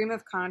stream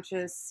of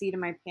conscious, seat of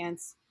my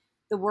pants,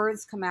 the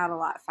words come out a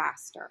lot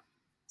faster.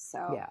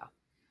 So, Yeah.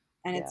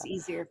 and it's Yeah.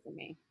 easier for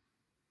me.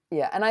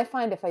 Yeah, and I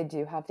find if I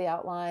do have the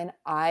outline,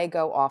 I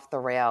go off the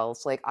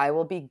rails. Like I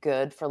will be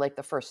good for like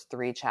the first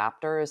 3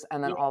 chapters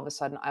and then Yeah. all of a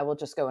sudden I will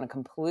just go in a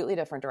completely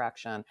different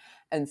direction.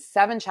 And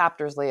 7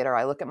 chapters later,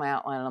 I look at my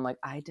outline and I'm like,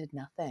 I did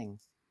nothing.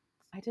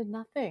 I did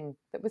nothing.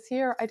 That was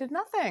here. I did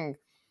nothing.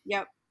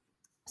 Yep.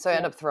 So I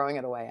end Yep. up throwing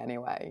it away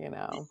anyway, you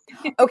know.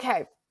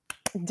 Okay,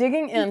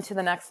 digging into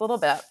the next little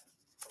bit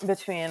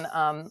between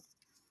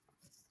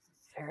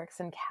Ferrex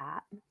and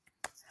Kat.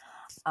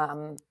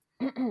 Um,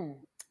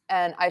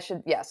 and I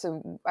should, yeah,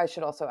 so I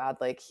should also add,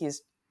 like,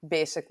 he's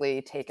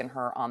basically taken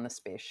her on the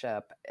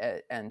spaceship,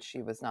 and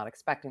she was not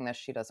expecting this.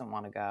 She doesn't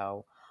want to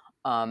go.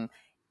 Um,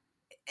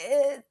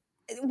 it,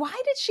 why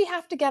did she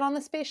have to get on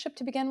the spaceship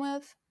to begin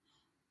with?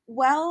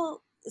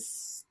 Well,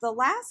 the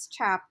last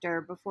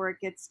chapter before it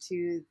gets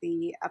to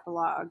the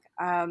epilogue,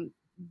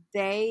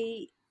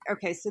 they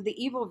okay. So the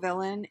evil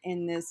villain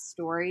in this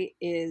story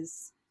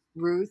is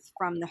Ruth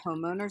from the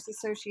Homeowners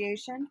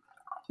Association,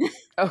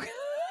 Okay.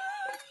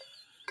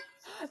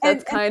 and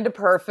That's kind of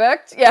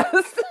perfect.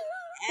 Yes.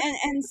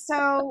 and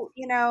so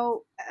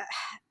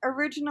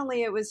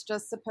originally it was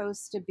just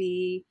supposed to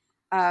be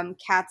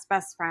Kat's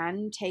best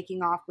friend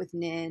taking off with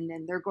Nin,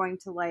 and they're going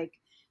to like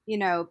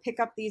pick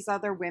up these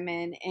other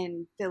women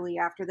in Philly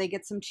after they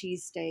get some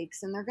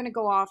cheesesteaks, and they're going to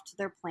go off to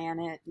their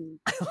planet, and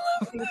I love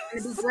everything's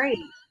going to be this. great.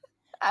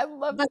 I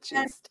love the But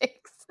then cheesesteaks.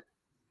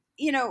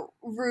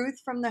 Ruth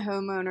from the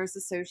Homeowners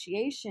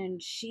Association,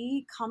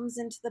 she comes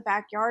into the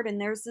backyard and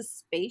there's this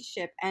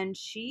spaceship and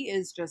she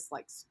is just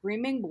like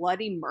screaming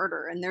bloody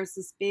murder. And there's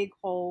this big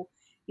whole,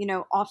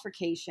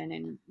 altercation.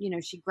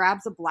 And, she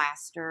grabs a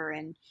blaster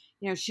and,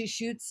 she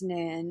shoots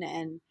Nin,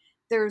 and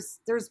there's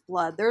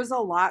blood. There's a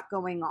lot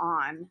going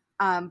on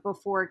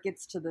before it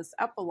gets to this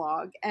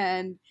epilogue.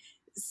 And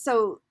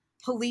so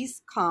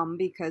police come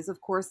because of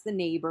course the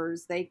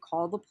neighbors, they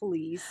call the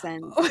police,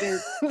 and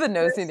The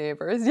nosy there's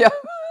neighbors. Yeah.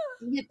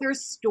 yet they're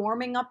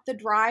storming up the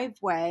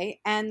driveway,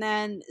 and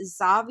then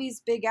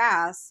Zavi's big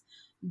ass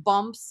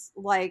bumps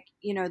like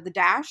the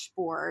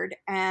dashboard,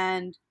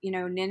 and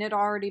Nin had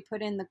already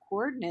put in the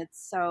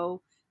coordinates,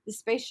 so the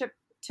spaceship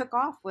took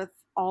off with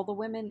all the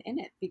women in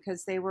it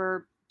because they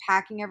were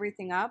packing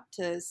everything up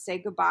to say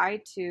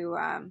goodbye to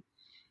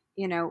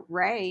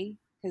Ray,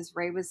 because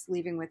Ray was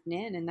leaving with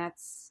Nin, and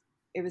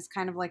it was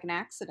kind of like an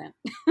accident.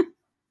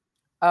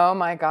 Oh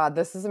my God,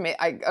 this is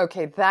amazing.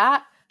 Okay,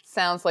 that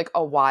sounds like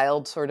a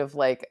wild sort of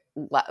like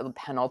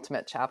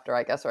penultimate chapter,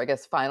 I guess, or I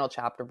guess final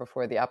chapter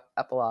before the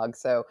epilogue.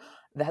 So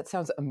that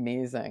sounds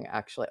amazing,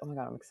 actually. Oh my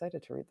God, I'm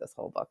excited to read this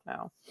whole book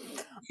now.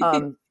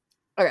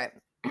 Okay.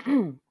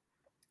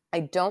 I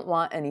don't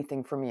want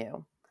anything from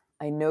you.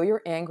 I know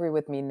you're angry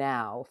with me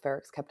now.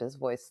 Ferrex kept his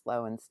voice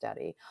low and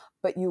steady,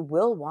 but you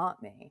will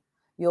want me.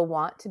 You'll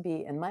want to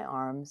be in my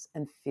arms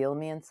and feel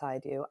me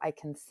inside you. I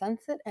can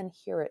sense it and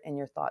hear it in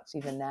your thoughts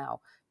even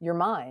now. You're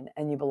mine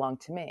and you belong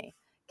to me.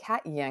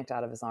 Kat yanked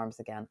out of his arms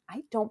again.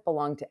 I don't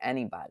belong to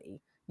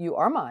anybody. You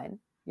are mine.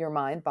 Your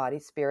mind, body,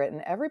 spirit,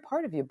 and every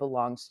part of you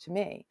belongs to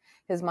me.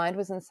 His mind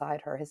was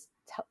inside her, his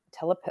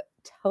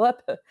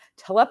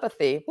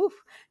telepathy, woof,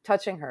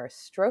 touching her,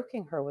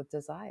 stroking her with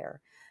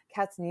desire.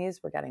 Kat's knees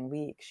were getting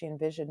weak. She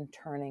envisioned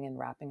turning and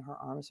wrapping her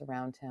arms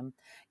around him.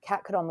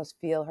 Kat could almost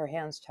feel her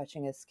hands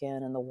touching his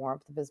skin and the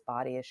warmth of his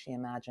body as she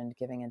imagined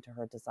giving into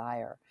her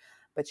desire.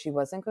 But she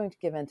wasn't going to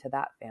give in to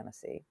that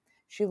fantasy.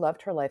 She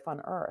loved her life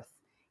on Earth.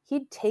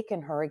 He'd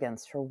taken her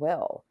against her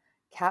will.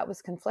 Kat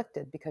was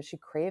conflicted because she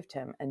craved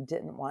him and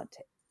didn't want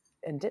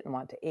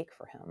to ache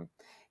for him.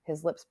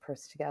 His lips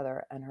pursed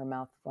together and her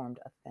mouth formed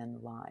a thin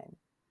line.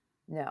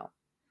 No,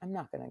 I'm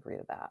not going to agree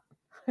to that.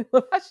 I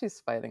love how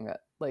she's fighting it.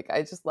 Like,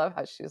 I just love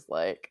how she's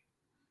like,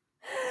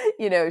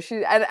 and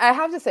I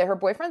have to say, her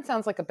boyfriend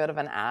sounds like a bit of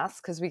an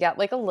ass because we got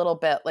like a little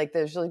bit, like,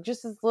 there's like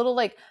just this little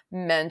like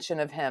mention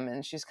of him.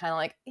 And she's kind of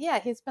like, yeah,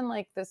 he's been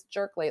like this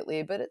jerk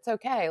lately, but it's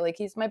okay. Like,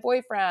 he's my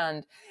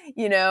boyfriend,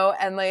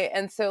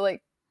 and so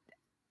like,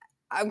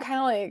 I'm kind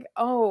of like,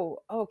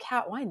 oh,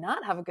 Kat, why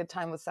not have a good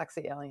time with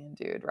sexy alien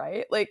dude,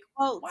 right? Like,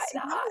 Well, why see,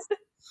 that was not?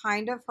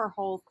 kind of her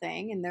whole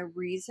thing, and the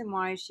reason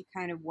why she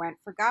kind of went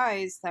for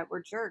guys that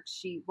were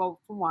jerks. Well,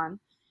 for one,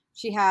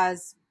 she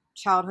has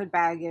childhood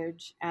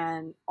baggage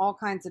and all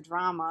kinds of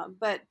drama,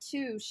 but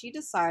two, she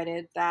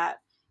decided that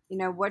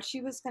what she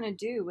was going to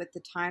do with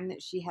the time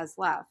that she has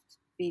left,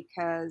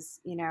 because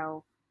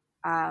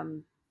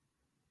um,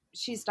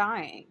 she's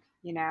dying.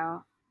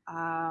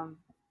 Um,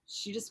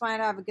 she just wanted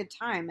to have a good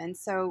time, and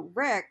so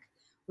Rick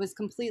was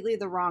completely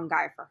the wrong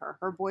guy for her.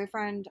 Her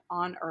boyfriend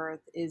on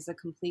Earth is a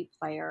complete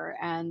player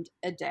and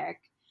a dick,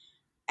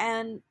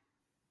 and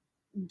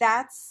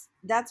that's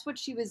what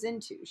she was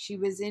into. She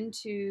was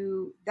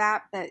into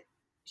that, but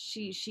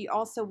she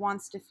also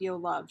wants to feel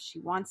love. She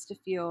wants to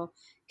feel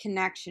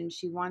connection.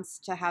 She wants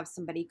to have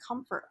somebody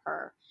comfort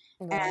her.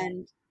 Right.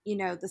 And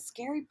the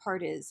scary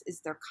part is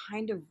they're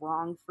kind of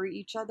wrong for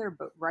each other,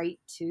 but right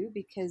too,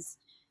 because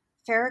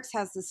Ferrex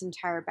has this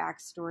entire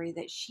backstory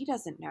that she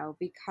doesn't know,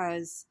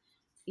 because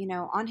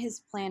on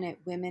his planet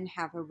women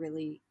have a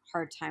really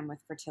hard time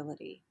with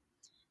fertility,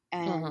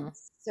 and Mm-hmm.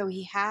 so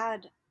he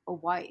had a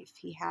wife.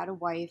 He had a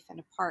wife and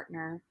a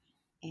partner,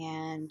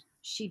 and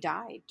she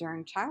died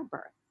during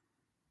childbirth.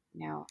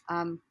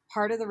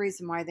 Part of the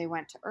reason why they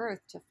went to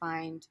Earth to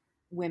find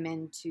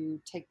women to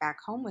take back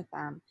home with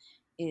them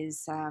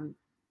is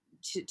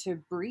to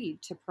breed,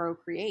 to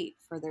procreate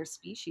for their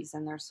species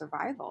and their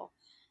survival.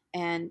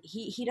 And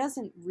he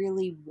doesn't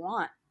really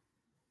want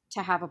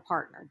to have a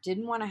partner,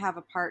 didn't want to have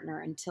a partner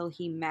until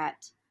he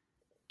met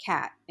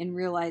Kat and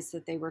realized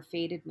that they were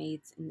fated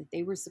mates and that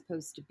they were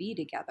supposed to be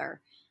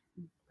together.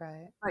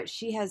 Right. But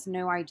she has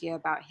no idea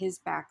about his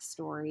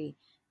backstory.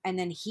 And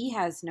then he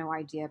has no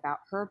idea about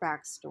her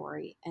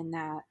backstory, and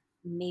that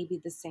maybe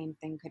the same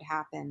thing could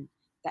happen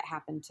that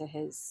happened to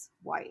his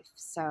wife.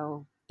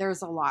 So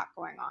there's a lot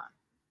going on.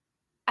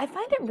 I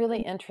find it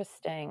really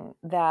interesting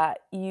that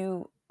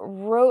you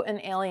wrote an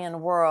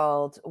alien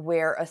world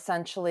where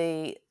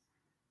essentially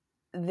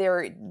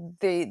they're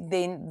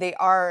they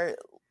are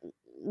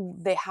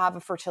they have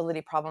a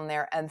fertility problem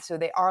there, and so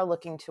they are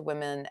looking to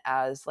women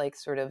as like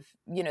sort of,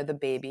 you know, the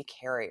baby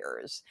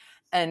carriers.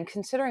 And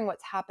considering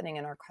what's happening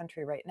in our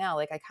country right now,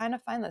 like I kind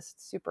of find this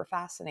super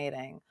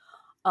fascinating,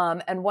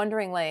 and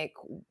wondering like,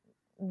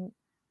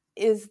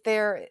 is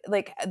there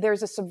like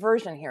there's a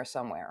subversion here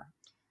somewhere?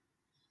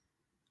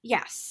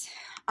 Yes.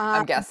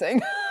 I'm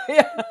guessing.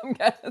 Yeah, I'm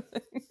guessing.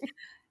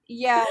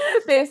 Yeah.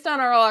 Based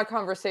on our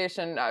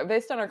conversation, I'm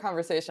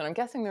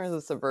guessing there's a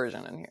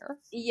subversion in here.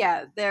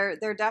 Yeah,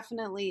 there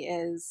definitely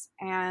is.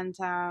 And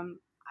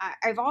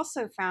I've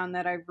also found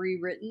that I've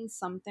rewritten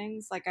some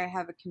things. Like I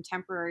have a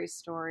contemporary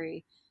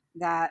story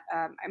that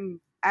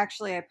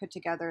I put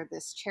together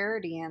this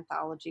charity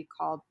anthology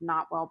called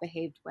Not Well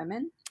Behaved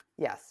Women.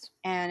 Yes.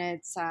 And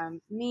it's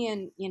me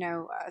and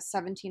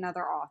 17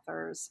 other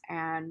authors,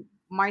 and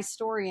my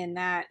story in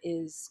that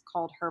is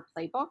called Her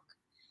Playbook.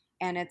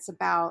 And it's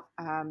about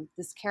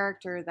this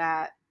character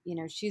that,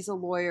 she's a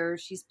lawyer,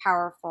 she's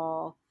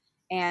powerful,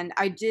 and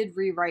I did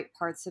rewrite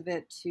parts of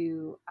it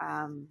to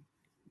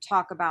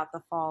talk about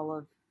the fall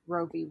of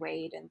Roe v.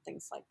 Wade and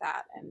things like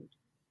that. And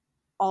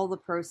all the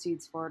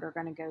proceeds for it are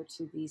going to go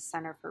to the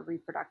Center for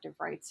Reproductive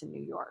Rights in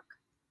New York.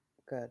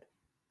 Good.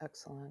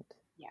 Excellent.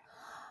 Yeah.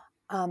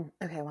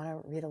 Okay, I want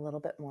to read a little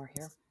bit more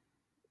here.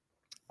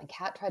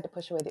 Kat tried to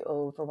push away the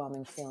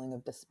overwhelming feeling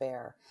of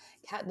despair.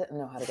 Kat didn't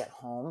know how to get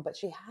home, but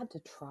she had to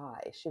try.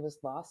 She was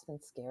lost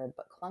and scared,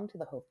 but clung to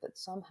the hope that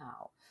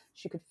somehow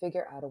she could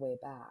figure out a way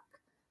back.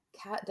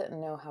 Kat didn't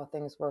know how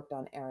things worked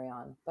on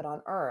Arion, but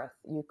on Earth,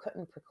 you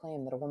couldn't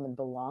proclaim that a woman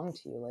belonged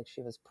to you like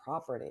she was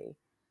property.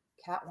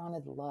 Kat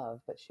wanted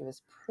love, but she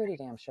was pretty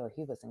damn sure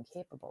he was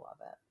incapable of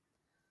it.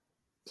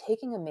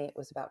 Taking a mate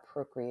was about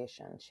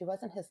procreation. She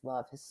wasn't his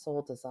love, his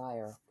sole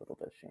desire, little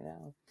does she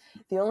know.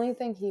 The only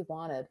thing he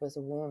wanted was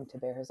a womb to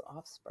bear his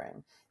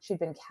offspring. She'd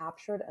been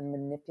captured and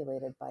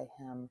manipulated by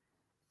him.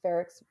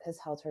 Ferrex had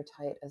held her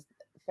tight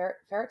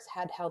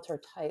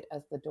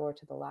as the door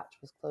to the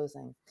latch was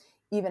closing,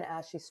 even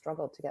as she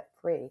struggled to get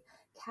free.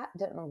 Kat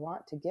didn't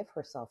want to give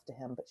herself to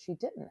him, but she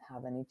didn't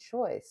have any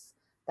choice.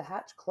 The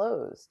hatch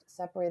closed,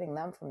 separating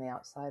them from the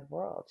outside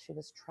world. She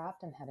was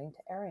trapped and heading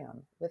to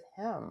Arion with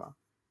him.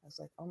 I was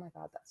like, oh my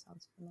God, that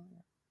sounds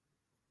familiar.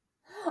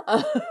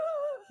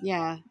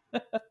 Yeah.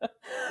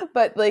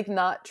 But like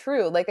not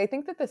true. Like I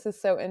think that this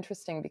is so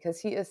interesting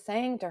because he is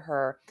saying to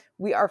her,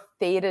 we are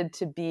fated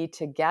to be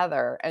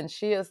together. And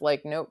she is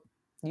like, nope,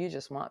 you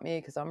just want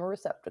me because I'm a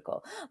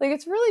receptacle. Like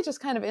it's really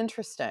just kind of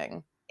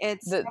interesting,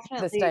 It's this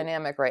definitely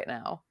dynamic right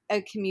now.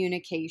 a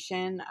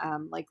communication,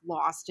 like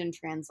lost in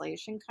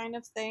translation kind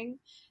of thing.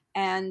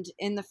 And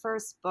in the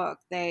first book,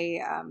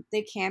 they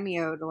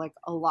cameoed like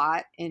a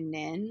lot in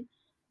Nin,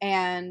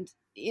 and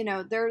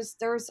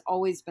there's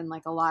always been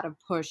like a lot of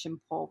push and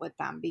pull with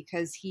them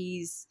because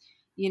she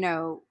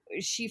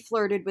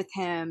flirted with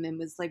him and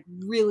was like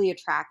really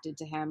attracted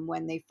to him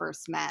when they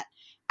first met,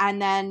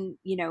 and then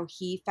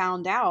he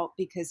found out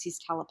because he's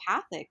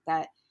telepathic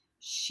that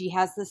she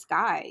has this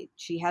guy,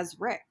 she has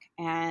Rick,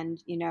 and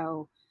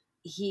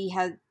he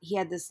had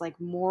this like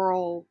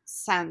moral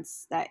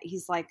sense that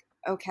he's like,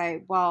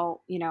 okay,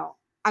 well,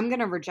 I'm going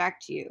to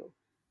reject you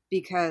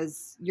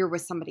because you're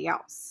with somebody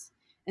else.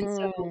 And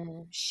so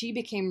Mm. she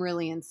became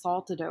really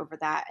insulted over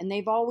that. And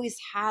they've always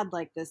had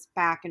like this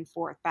back and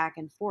forth.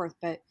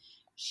 But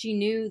she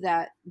knew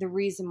that the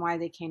reason why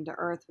they came to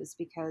Earth was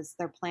because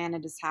their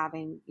planet is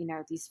having,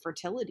 these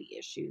fertility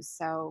issues.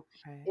 So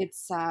Right.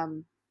 it's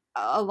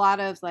a lot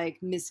of like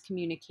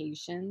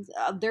miscommunications.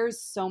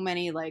 There's so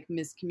many like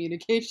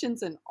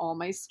miscommunications in all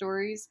my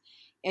stories.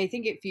 I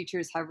think it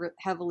features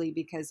heavily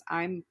because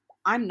I'm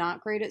not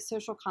great at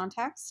social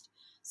context.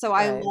 So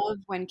I Right. love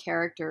when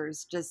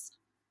characters just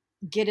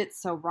get it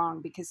so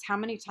wrong, because how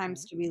many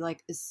times Right. do we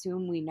like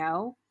assume we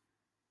know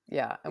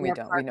Yeah. And what we our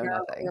don't, we know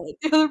partner nothing. or like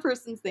the other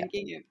person's Yeah.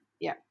 thinking? And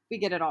yeah, we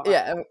get it all wrong.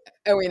 Yeah,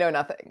 and we know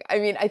nothing. I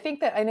mean, I think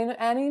that, and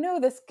I know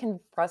this can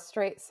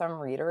frustrate some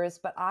readers,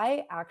 but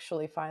I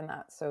actually find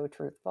that so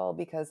truthful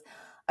because,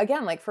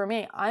 again, like for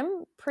me,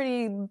 I'm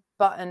pretty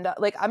buttoned up.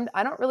 Like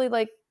I don't really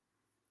like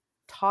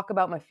talk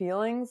about my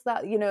feelings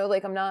that,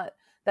 like I'm not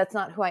That's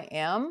not who I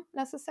am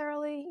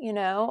necessarily,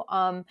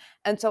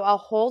 and so I'll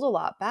hold a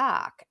lot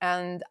back,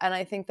 and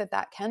I think that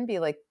that can be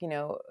like,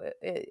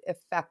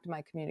 affect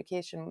my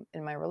communication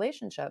in my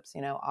relationships,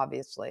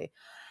 obviously.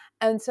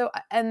 And so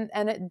and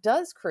it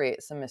does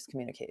create some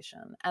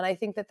miscommunication, and I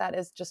think that that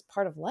is just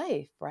part of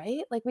life,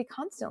 right? Like we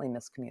constantly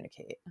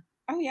miscommunicate.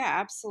 Oh yeah,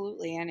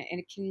 absolutely. And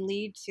it can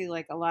lead to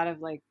like a lot of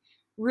like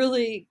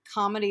really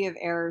comedy of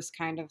errors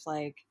kind of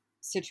like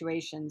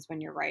situations when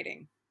you're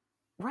writing.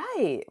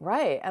 Right,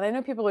 right. And I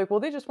know people are like, well,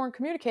 they just weren't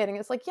communicating.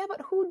 It's like, yeah,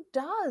 but who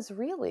does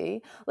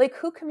really? Like,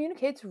 who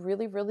communicates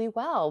really, really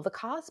well? The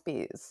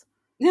Cosbys.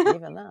 And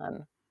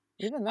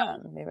even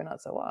then, maybe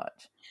not so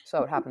much.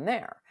 So it happened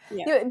there.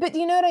 Yeah, But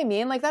you know what I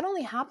mean? Like, that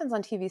only happens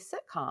on TV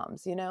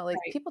sitcoms, like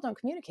right. people don't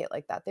communicate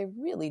like that. They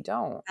really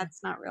don't.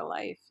 That's not real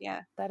life.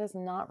 Yeah. That is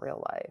not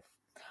real life.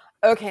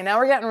 Okay, now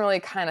we're getting really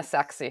kind of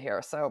sexy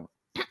here. So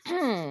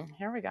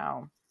here we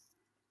go.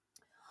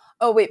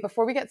 Oh, wait,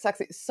 before we get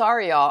sexy,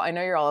 sorry, y'all. I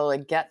know you're all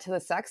like, get to the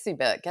sexy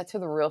bit, get to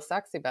the real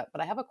sexy bit, but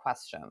I have a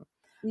question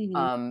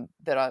Hmm.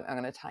 that I'm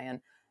going to tie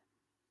in.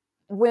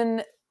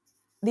 When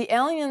the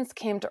aliens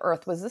came to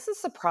Earth, was this a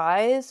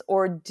surprise,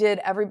 or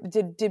did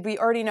we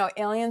already know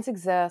aliens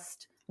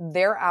exist?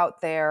 They're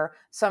out there.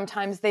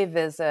 Sometimes they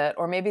visit,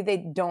 or maybe they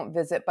don't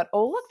visit. But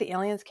oh, look, the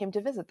aliens came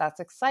to visit. That's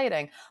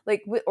exciting.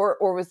 Like,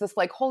 or was this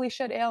like, holy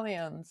shit,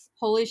 aliens?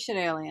 Holy shit,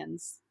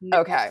 aliens. No,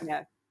 Okay,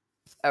 yeah.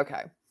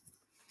 okay.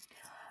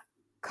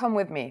 Come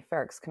with me,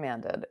 Ferrex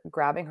commanded,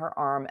 grabbing her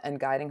arm and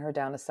guiding her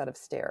down a set of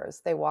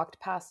stairs. They walked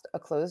past a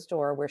closed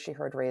door where she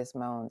heard Ray's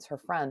moans. Her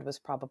friend was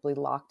probably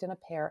locked in a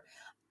pair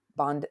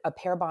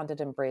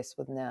bonded embrace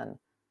with Nin.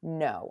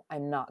 No,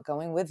 I'm not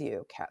going with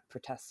you, Kat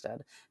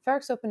protested.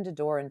 Ferrex opened a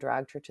door and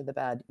dragged her to the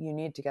bed. You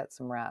need to get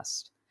some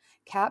rest.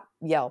 Kat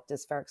yelped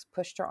as Ferrex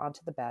pushed her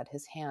onto the bed,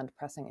 his hand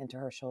pressing into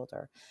her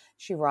shoulder.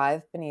 She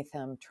writhed beneath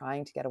him,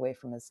 trying to get away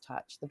from his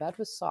touch. The bed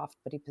was soft,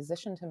 but he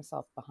positioned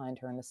himself behind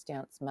her in a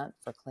stance meant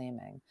for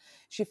claiming.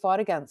 She fought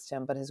against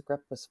him, but his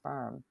grip was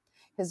firm.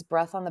 His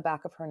breath on the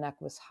back of her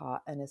neck was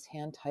hot, and his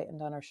hand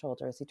tightened on her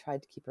shoulder as he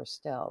tried to keep her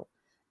still.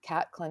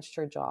 Kat clenched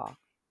her jaw.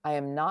 I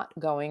am not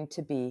going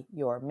to be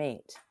your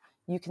mate.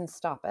 You can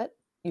stop it.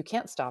 You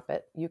can't stop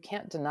it. You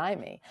can't deny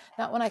me.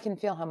 Not when I can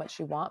feel how much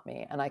you want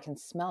me and I can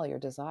smell your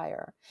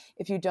desire.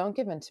 If you don't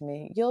give in to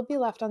me, you'll be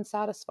left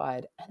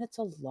unsatisfied, and it's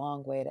a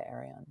long way to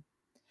Arion.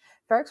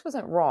 Ferrex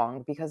wasn't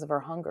wrong because of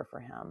her hunger for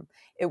him.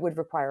 It would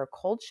require a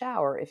cold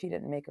shower if he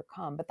didn't make her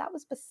come, but that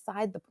was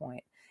beside the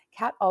point.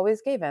 Kat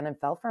always gave in and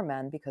fell for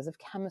men because of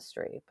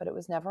chemistry, but it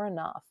was never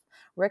enough.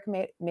 Rick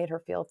made her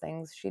feel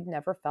things she'd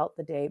never felt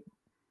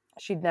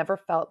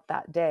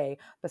that day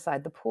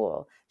beside the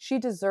pool. She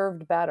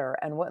deserved better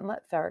and wouldn't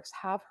let Ferrex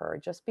have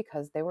her just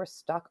because they were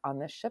stuck on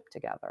this ship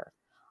together.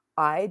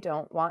 I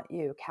don't want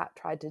you. Kat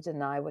tried to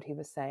deny what he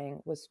was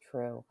saying was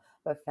true,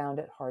 but found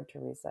it hard to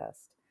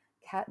resist.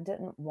 Kat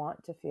didn't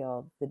want to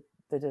feel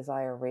the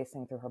desire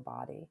racing through her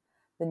body,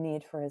 the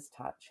need for his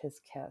touch, his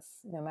kiss.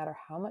 No matter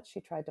how much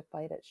she tried to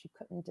fight it, she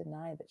couldn't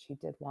deny that she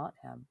did want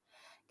him.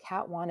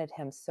 Kat wanted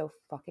him so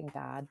fucking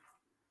bad.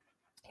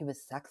 He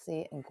was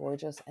sexy and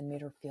gorgeous and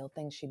made her feel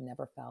things she'd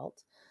never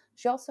felt.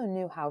 She also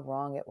knew how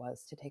wrong it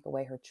was to take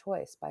away her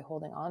choice by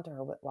holding on to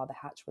her while the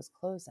hatch was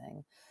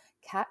closing.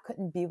 Kat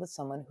couldn't be with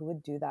someone who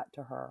would do that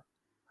to her.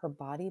 Her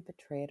body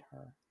betrayed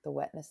her. The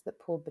wetness that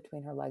pooled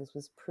between her legs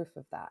was proof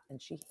of that, and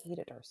she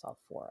hated herself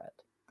for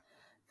it.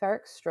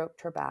 Ferrex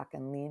stroked her back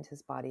and leaned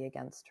his body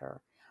against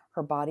her.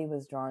 Her body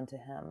was drawn to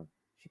him.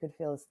 She could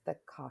feel his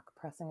thick cock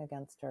pressing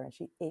against her, and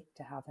she ached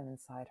to have him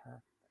inside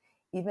her.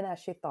 Even as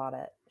she thought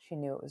it, she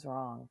knew it was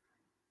wrong.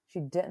 She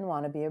didn't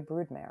want to be a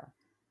broodmare,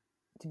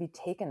 to be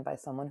taken by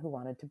someone who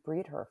wanted to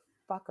breed her,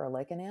 fuck her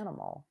like an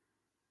animal.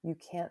 You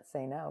can't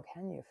say no,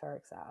 can you?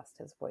 Ferrex asked,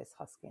 his voice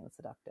husky and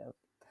seductive.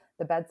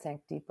 The bed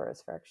sank deeper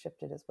as Ferrex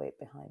shifted his weight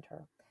behind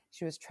her.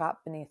 She was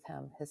trapped beneath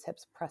him, his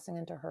hips pressing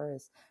into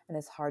hers and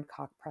his hard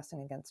cock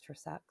pressing against her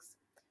sex.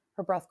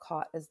 Her breath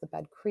caught as the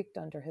bed creaked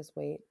under his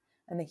weight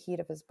and the heat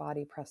of his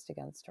body pressed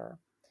against her.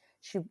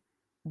 She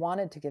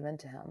wanted to give in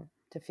to him,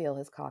 to feel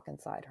his cock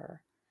inside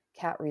her.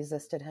 Kat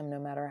resisted him no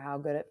matter how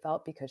good it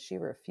felt because she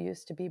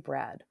refused to be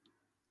bred.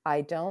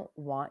 I don't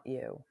want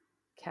you.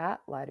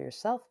 Kat, lie to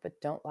yourself, but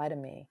don't lie to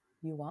me.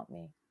 You want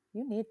me.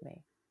 You need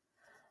me.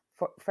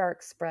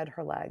 Ferrex spread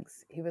her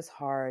legs. He was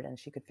hard, and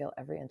she could feel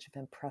every inch of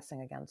him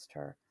pressing against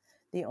her.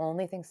 The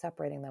only thing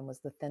separating them was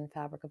the thin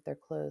fabric of their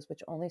clothes,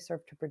 which only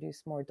served to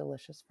produce more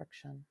delicious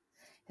friction.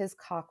 His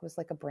cock was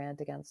like a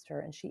brand against her,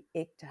 and she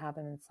ached to have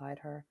him inside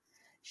her.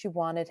 She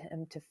wanted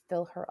him to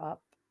fill her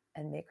up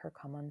and make her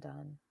come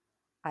undone.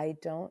 I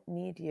don't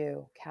need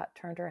you. Kat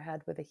turned her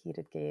head with a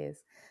heated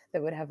gaze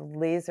that would have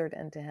lasered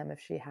into him if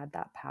she had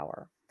that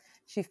power.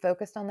 She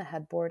focused on the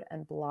headboard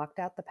and blocked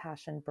out the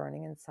passion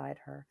burning inside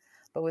her,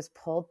 but was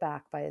pulled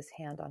back by his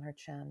hand on her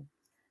chin.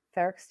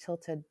 Ferrex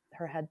tilted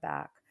her head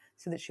back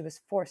so that she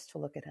was forced to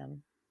look at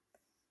him.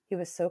 He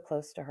was so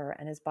close to her,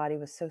 and his body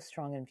was so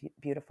strong and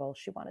beautiful.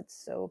 She wanted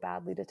so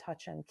badly to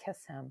touch him,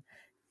 kiss him,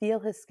 feel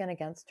his skin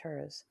against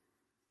hers,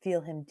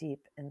 feel him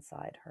deep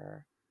inside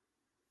her.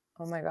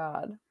 Oh my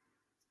God.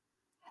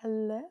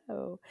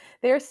 Hello.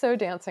 They are so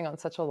dancing on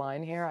such a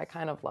line here. I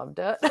kind of loved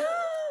it.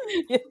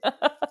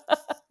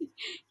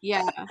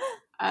 Yeah.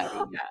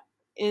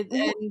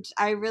 And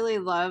I really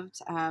loved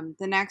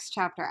the next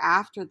chapter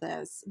after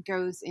this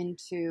goes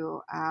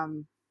into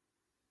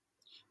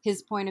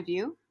his point of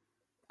view.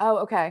 Oh,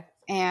 okay.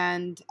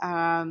 And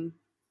I'm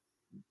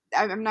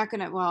not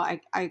going to, well,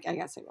 I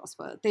guess I will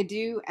spoil it. They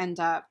do end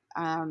up,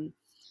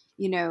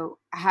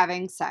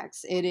 having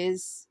sex. It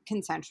is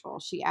consensual.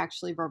 She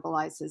actually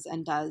verbalizes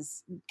and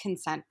does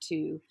consent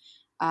to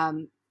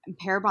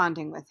pair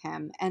bonding with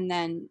him. And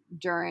then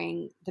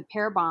during the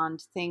pair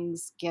bond,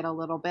 things get a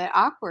little bit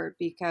awkward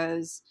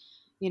because,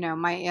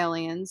 my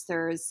aliens,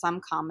 there is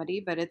some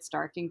comedy, but it's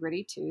dark and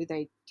gritty too.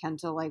 They tend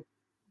to like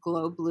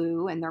glow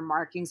blue and their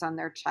markings on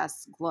their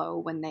chests glow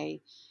when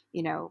they,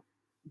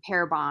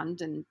 pair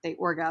bond and they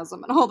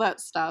orgasm and all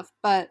that stuff.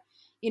 But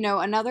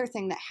another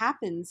thing that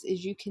happens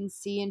is you can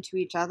see into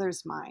each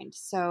other's mind.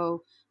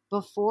 So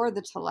before,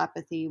 the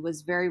telepathy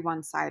was very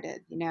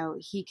one-sided.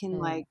 He can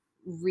like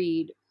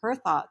read her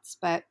thoughts,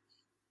 but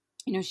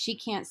she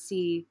can't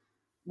see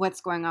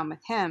what's going on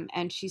with him,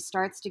 and she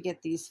starts to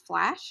get these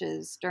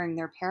flashes during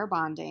their pair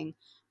bonding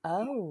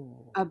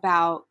Oh.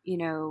 about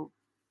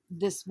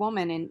this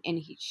woman,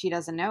 and she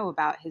doesn't know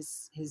about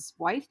his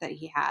wife that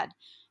he had,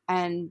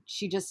 and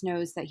she just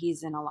knows that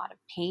he's in a lot of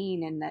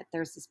pain and that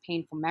there's this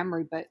painful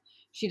memory, but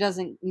she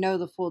doesn't know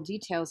the full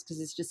details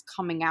because it's just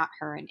coming at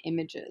her in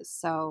images.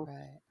 So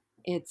Right.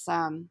 it's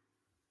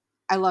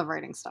I love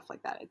writing stuff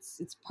like that.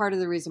 It's part of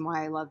the reason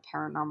why I love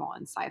paranormal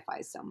and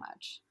sci-fi so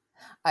much.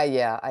 I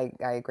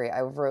agree.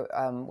 I wrote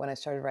when I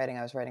started writing,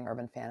 I was writing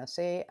urban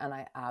fantasy, and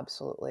I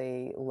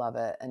absolutely love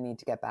it and need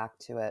to get back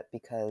to it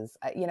because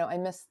I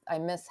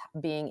miss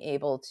being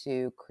able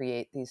to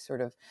create these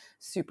sort of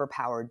super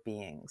powered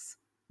beings.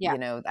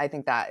 Yeah. I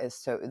think that is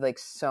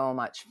so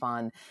much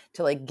fun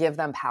to like give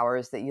them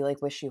powers that you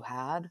like wish you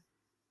had.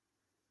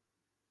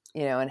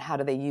 And how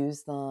do they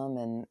use them,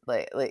 and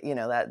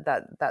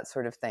that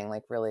sort of thing.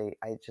 Like, really,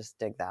 I just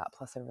dig that.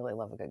 Plus, I really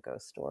love a good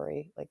ghost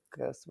story, like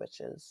ghosts,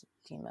 witches,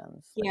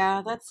 demons.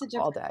 Yeah, that's the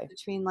all difference day.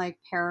 between like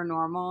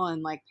paranormal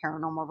and like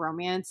paranormal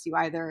romance. You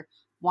either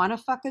want to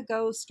fuck a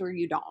ghost or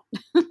you don't.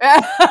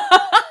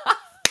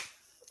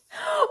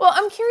 Well,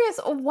 I'm curious,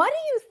 what do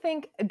you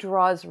think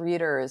draws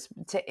readers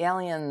to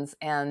aliens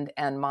and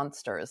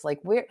monsters?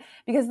 Like,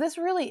 because this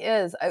really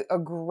is a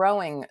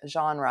growing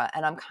genre,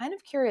 and I'm kind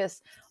of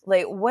curious,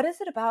 like, what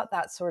is it about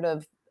that sort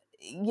of,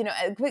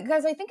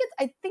 because I think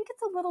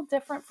it's a little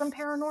different from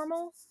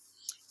paranormal.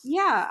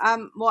 Yeah.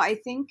 Well, I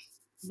think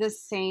the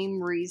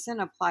same reason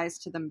applies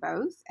to them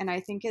both, and I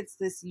think it's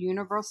this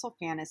universal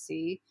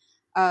fantasy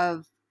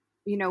of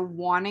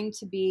wanting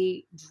to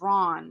be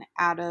drawn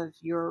out of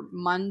your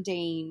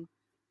mundane,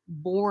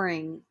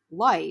 boring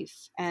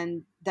life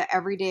and the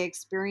everyday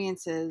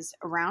experiences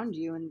around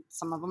you, and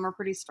some of them are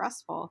pretty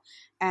stressful,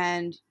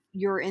 and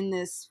you're in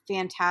this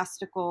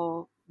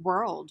fantastical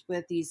world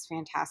with these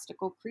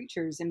fantastical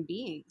creatures and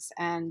beings,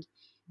 and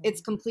it's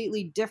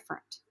completely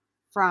different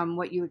from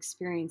what you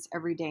experience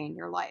every day in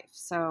your life.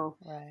 So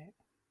Right.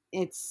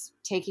 it's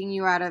taking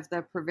you out of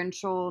the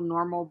provincial,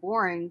 normal,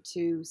 boring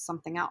to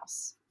something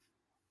else.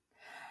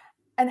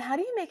 And how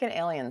do you make an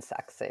alien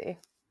sexy?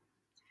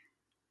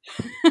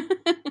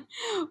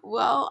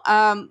 Well,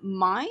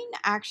 mine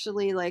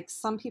actually, like,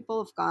 some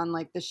people have gone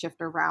like the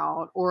shifter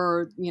route,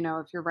 or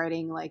if you're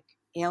writing like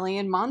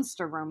alien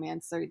monster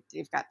romance, so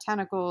they've got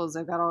tentacles,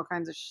 they've got all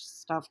kinds of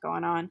stuff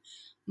going on.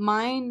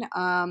 Mine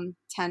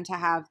tend to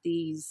have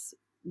these.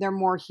 They're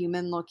more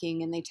human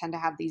looking, and they tend to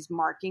have these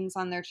markings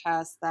on their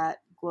chest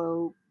that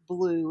glow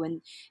blue,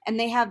 and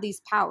they have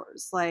these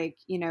powers. Like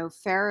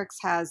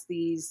Ferrex has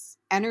these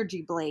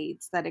energy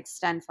blades that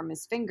extend from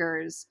his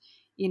fingers,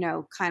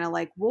 kind of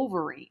like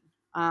Wolverine.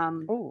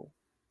 Oh.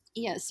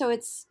 Yeah, so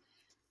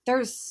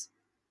there's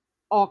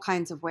all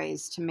kinds of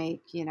ways to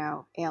make,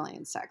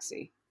 aliens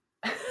sexy.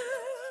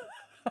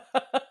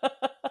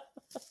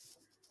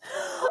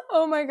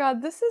 Oh my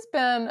God, this has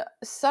been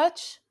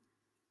such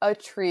a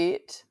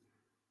treat.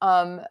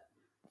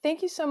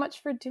 Thank you so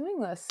much for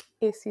doing this,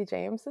 AC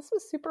James. This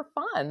was super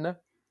fun.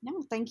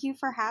 No, thank you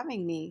for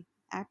having me.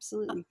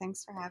 Absolutely.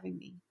 Thanks for having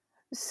me.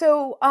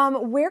 So,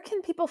 where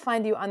can people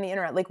find you on the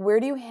internet? Like, where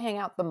do you hang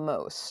out the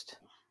most?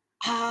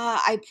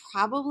 I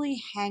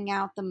probably hang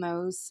out the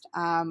most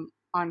on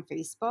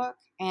Facebook,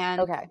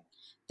 and Okay.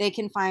 they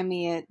can find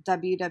me at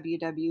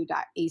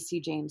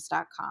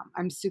www.acjames.com.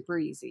 I'm super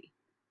easy.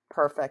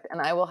 Perfect.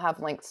 And I will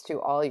have links to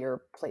all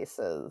your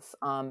places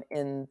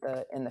in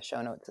the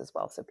show notes as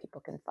well, so people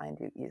can find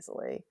you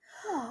easily.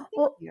 Oh, thank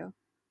Well, you.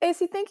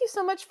 AC, thank you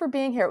so much for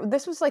being here.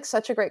 This was like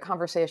such a great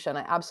conversation.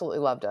 I absolutely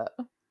loved it.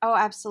 Oh,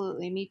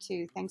 absolutely. Me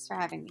too. Thanks for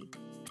having me.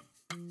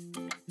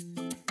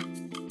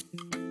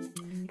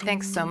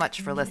 Thanks so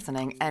much for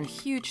listening, and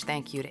huge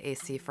thank you to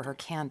AC for her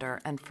candor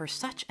and for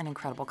such an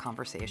incredible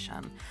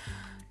conversation.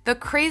 The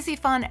crazy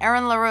fun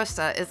Erin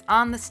LaRosa is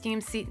on the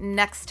Steam Seat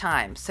next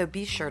time, so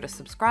be sure to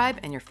subscribe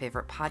in your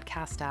favorite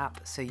podcast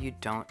app so you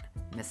don't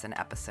miss an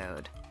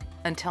episode.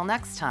 Until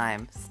next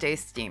time, stay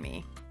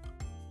steamy.